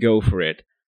 Then you can go for it.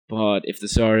 But if the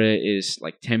Zarya is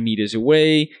like 10 meters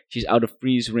away, she's out of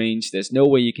freeze range, there's no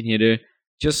way you can hit her.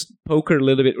 Just poke her a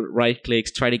little bit with right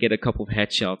clicks, try to get a couple of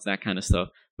headshots, that kind of stuff.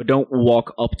 But don't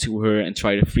walk up to her and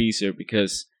try to freeze her,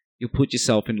 because you'll put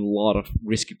yourself in a lot of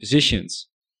risky positions.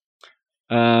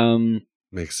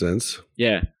 Makes sense.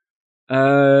 Yeah.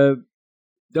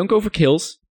 Don't go for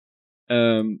kills.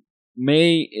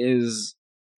 Mei is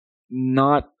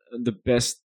not the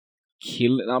best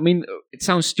kill. I mean, it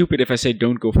sounds stupid if I say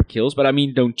don't go for kills, but I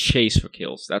mean don't chase for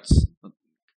kills. I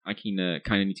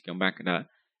kind of need to come back to that,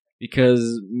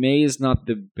 because Mei is not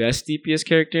the best DPS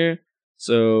character.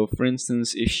 So, for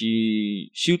instance, if she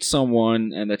shoots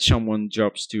someone and that someone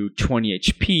drops to 20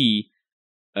 HP,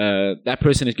 that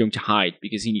person is going to hide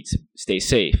because he needs to stay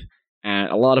safe. And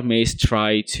a lot of Meis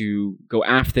try to go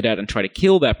after that and try to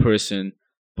kill that person,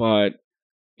 but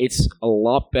it's a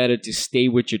lot better to stay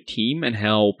with your team and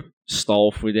help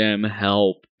stall for them,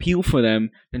 help peel for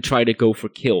them, than try to go for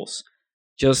kills.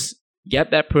 Just get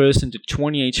that person to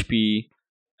 20 HP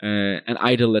and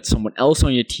either let someone else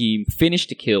on your team finish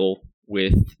the kill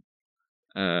with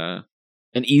an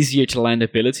easier to land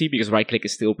ability, because right click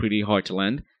is still pretty hard to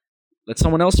land. Let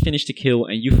someone else finish the kill,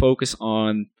 and you focus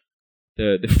on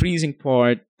the freezing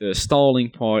part, the stalling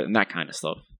part, and that kind of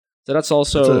stuff. So that's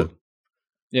also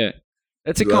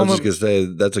that's a common. I was just gonna say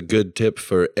that's a good tip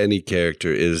for any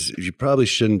character. Is you probably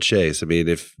shouldn't chase. I mean,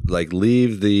 if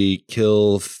leave the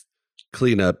kill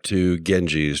cleanup to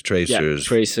Genjis, Tracers,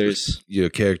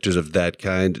 characters of that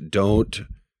kind.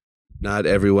 Not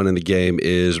everyone in the game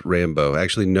is Rambo.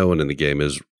 Actually, no one in the game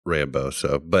is Rambo.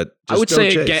 So, but I would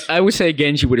say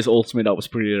Genji with his ultimate that was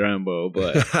pretty Rambo,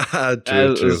 but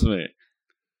true.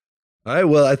 All right.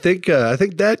 Well, I think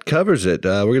that covers it.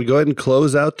 We're gonna go ahead and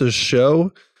close out the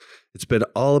show. It's been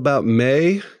all about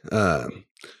Mei. We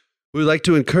would like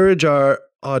to encourage our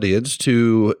audience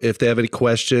to, if they have any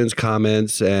questions,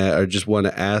 comments, or just want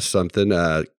to ask something,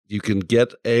 you can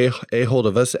get a hold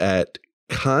of us at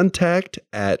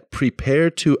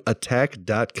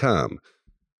contact@preparetoattack.com.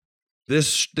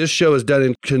 This show is done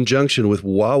in conjunction with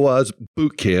Wawa's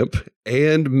Bootcamp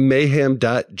and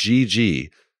mayhem.gg.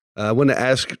 I want to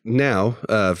ask now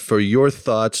for your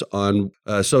thoughts on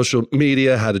social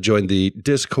media, how to join the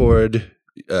Discord,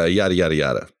 yada, yada,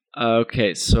 yada.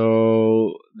 Okay,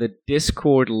 so the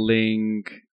Discord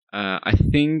link, I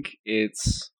think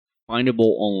it's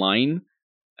findable online.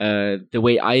 The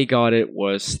way I got it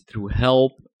was through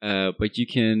help, but you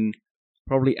can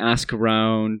probably ask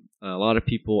around. A lot of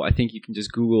people, I think you can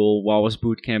just Google Wawa's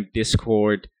Bootcamp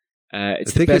Discord.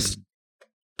 It's the best.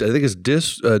 I think it's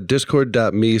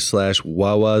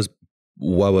discord.me/Wawa's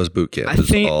Bootcamp.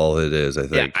 That's all it is, I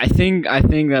think. Yeah, I think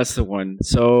that's the one.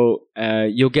 So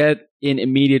you'll get in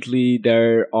immediately.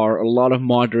 There are a lot of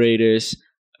moderators.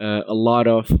 a lot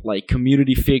of like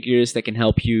community figures that can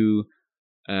help you.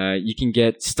 You can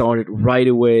get started right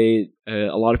away.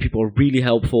 A lot of people are really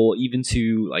helpful, even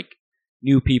to like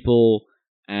new people,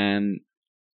 and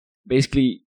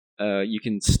basically you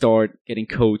can start getting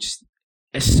coached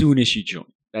as soon as you join.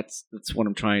 That's what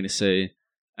I'm trying to say.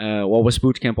 Wawas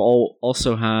Bootcamp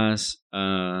also has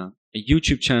a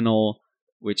YouTube channel,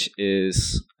 which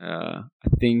is I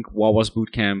think Wawas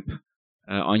Bootcamp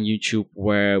on YouTube,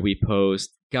 where we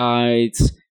post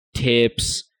guides,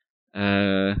 tips.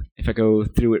 If I go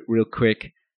through it real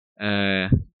quick,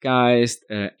 guys,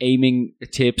 aiming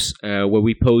tips, where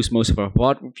we post most of our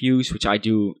bot reviews, which I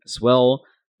do as well.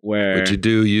 Which you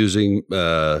do using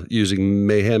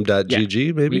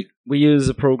mayhem.gg, maybe? We use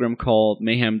a program called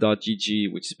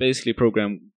mayhem.gg, which is basically a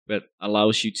program that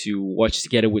allows you to watch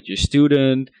together with your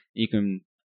student. You can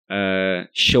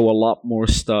show a lot more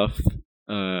stuff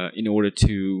in order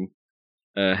to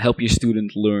help your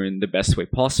student learn the best way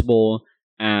possible.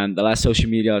 And the last social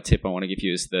media tip I want to give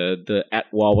you is the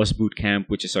 @Wawas Bootcamp,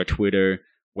 which is our Twitter,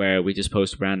 where we just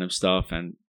post random stuff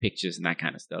and pictures and that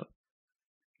kind of stuff.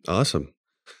 Awesome.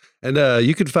 And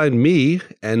you can find me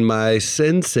and my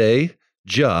sensei,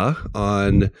 Ja,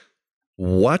 on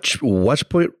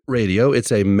Watchpoint Radio.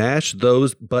 It's a Mash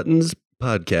Those Buttons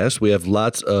podcast. We have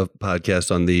lots of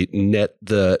podcasts on the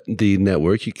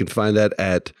network. You can find that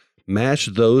at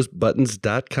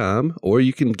mashthosebuttons.com, or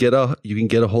you can get a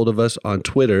hold of us on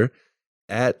Twitter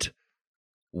at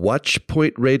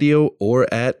Watchpoint Radio or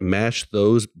at Mash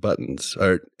Those Buttons,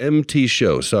 or MT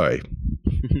Show, sorry.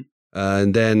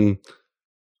 And then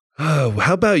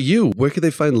how about you? Where can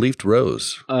they find Leafed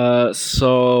Rose?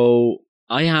 So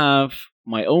I have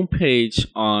my own page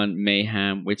on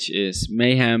Mayhem, which is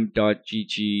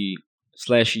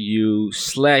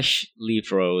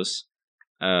mayhem.gg/u/Leafed Rose,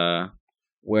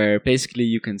 where basically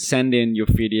you can send in your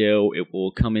video. It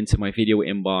will come into my video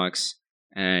inbox,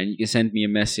 and you can send me a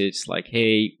message like,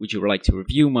 hey, would you like to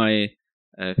review my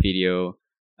video?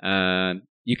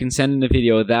 You can send in the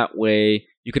video that way.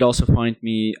 You could also find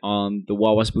me on the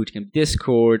Wawas Bootcamp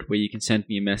Discord, where you can send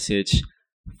me a message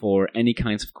for any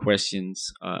kinds of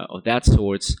questions of that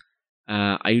sort.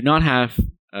 I do not have.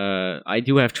 I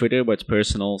do have Twitter, but it's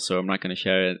personal, so I'm not going to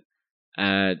share it.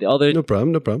 No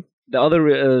problem. The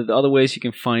other ways you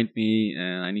can find me,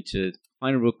 and I need to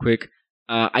find it real quick.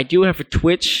 I do have a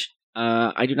Twitch.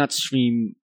 I do not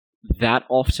stream that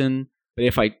often, but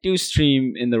if I do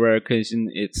stream in the rare occasion,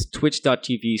 it's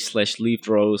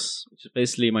twitch.tv/LeafedRose, which is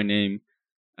basically my name.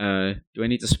 Do I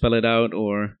need to spell it out,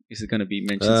 or is it going to be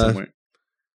mentioned somewhere?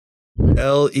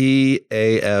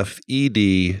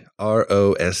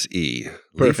 LeafedRose.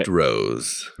 Leafed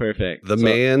Rose. Perfect. The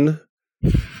man,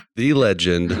 the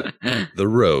legend, the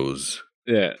rose.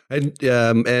 Yeah.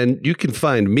 And you can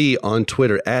find me on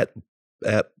Twitter at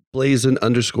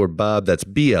Blazin_Bob. That's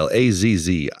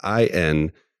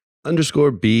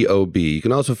BLAZZIN_BOB. You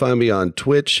can also find me on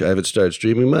Twitch. I haven't started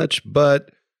streaming much,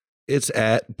 but it's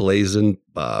at Blazin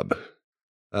Bob.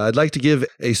 I'd like to give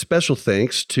a special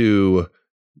thanks to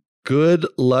Good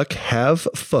Luck Have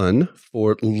Fun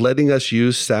for letting us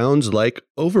use sounds like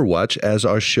Overwatch as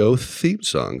our show theme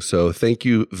song. So thank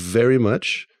you very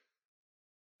much.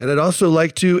 And I'd also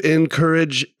like to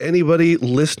encourage anybody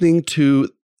listening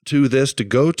to this to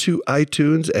go to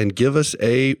iTunes and give us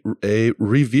a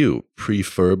review,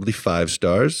 preferably 5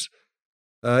 stars.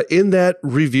 In that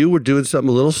review, we're doing something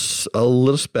a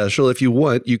little special. If you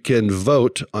want, you can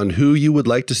vote on who you would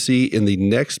like to see in the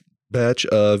next batch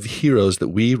of heroes that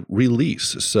we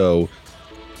release. So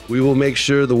we will make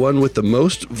sure the one with the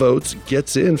most votes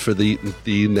gets in for the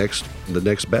next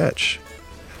batch.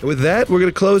 And with that, we're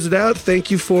going to close it out. Thank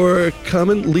you for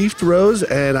coming, Leafed Rose,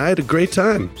 and I had a great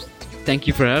time. Thank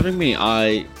you for having me.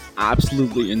 I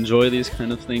absolutely enjoy these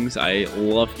kind of things. I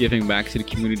love giving back to the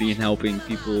community and helping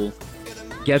people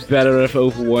get better at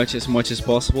Overwatch as much as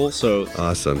possible. So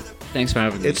awesome. Thanks for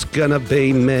having me. It's gonna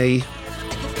be me.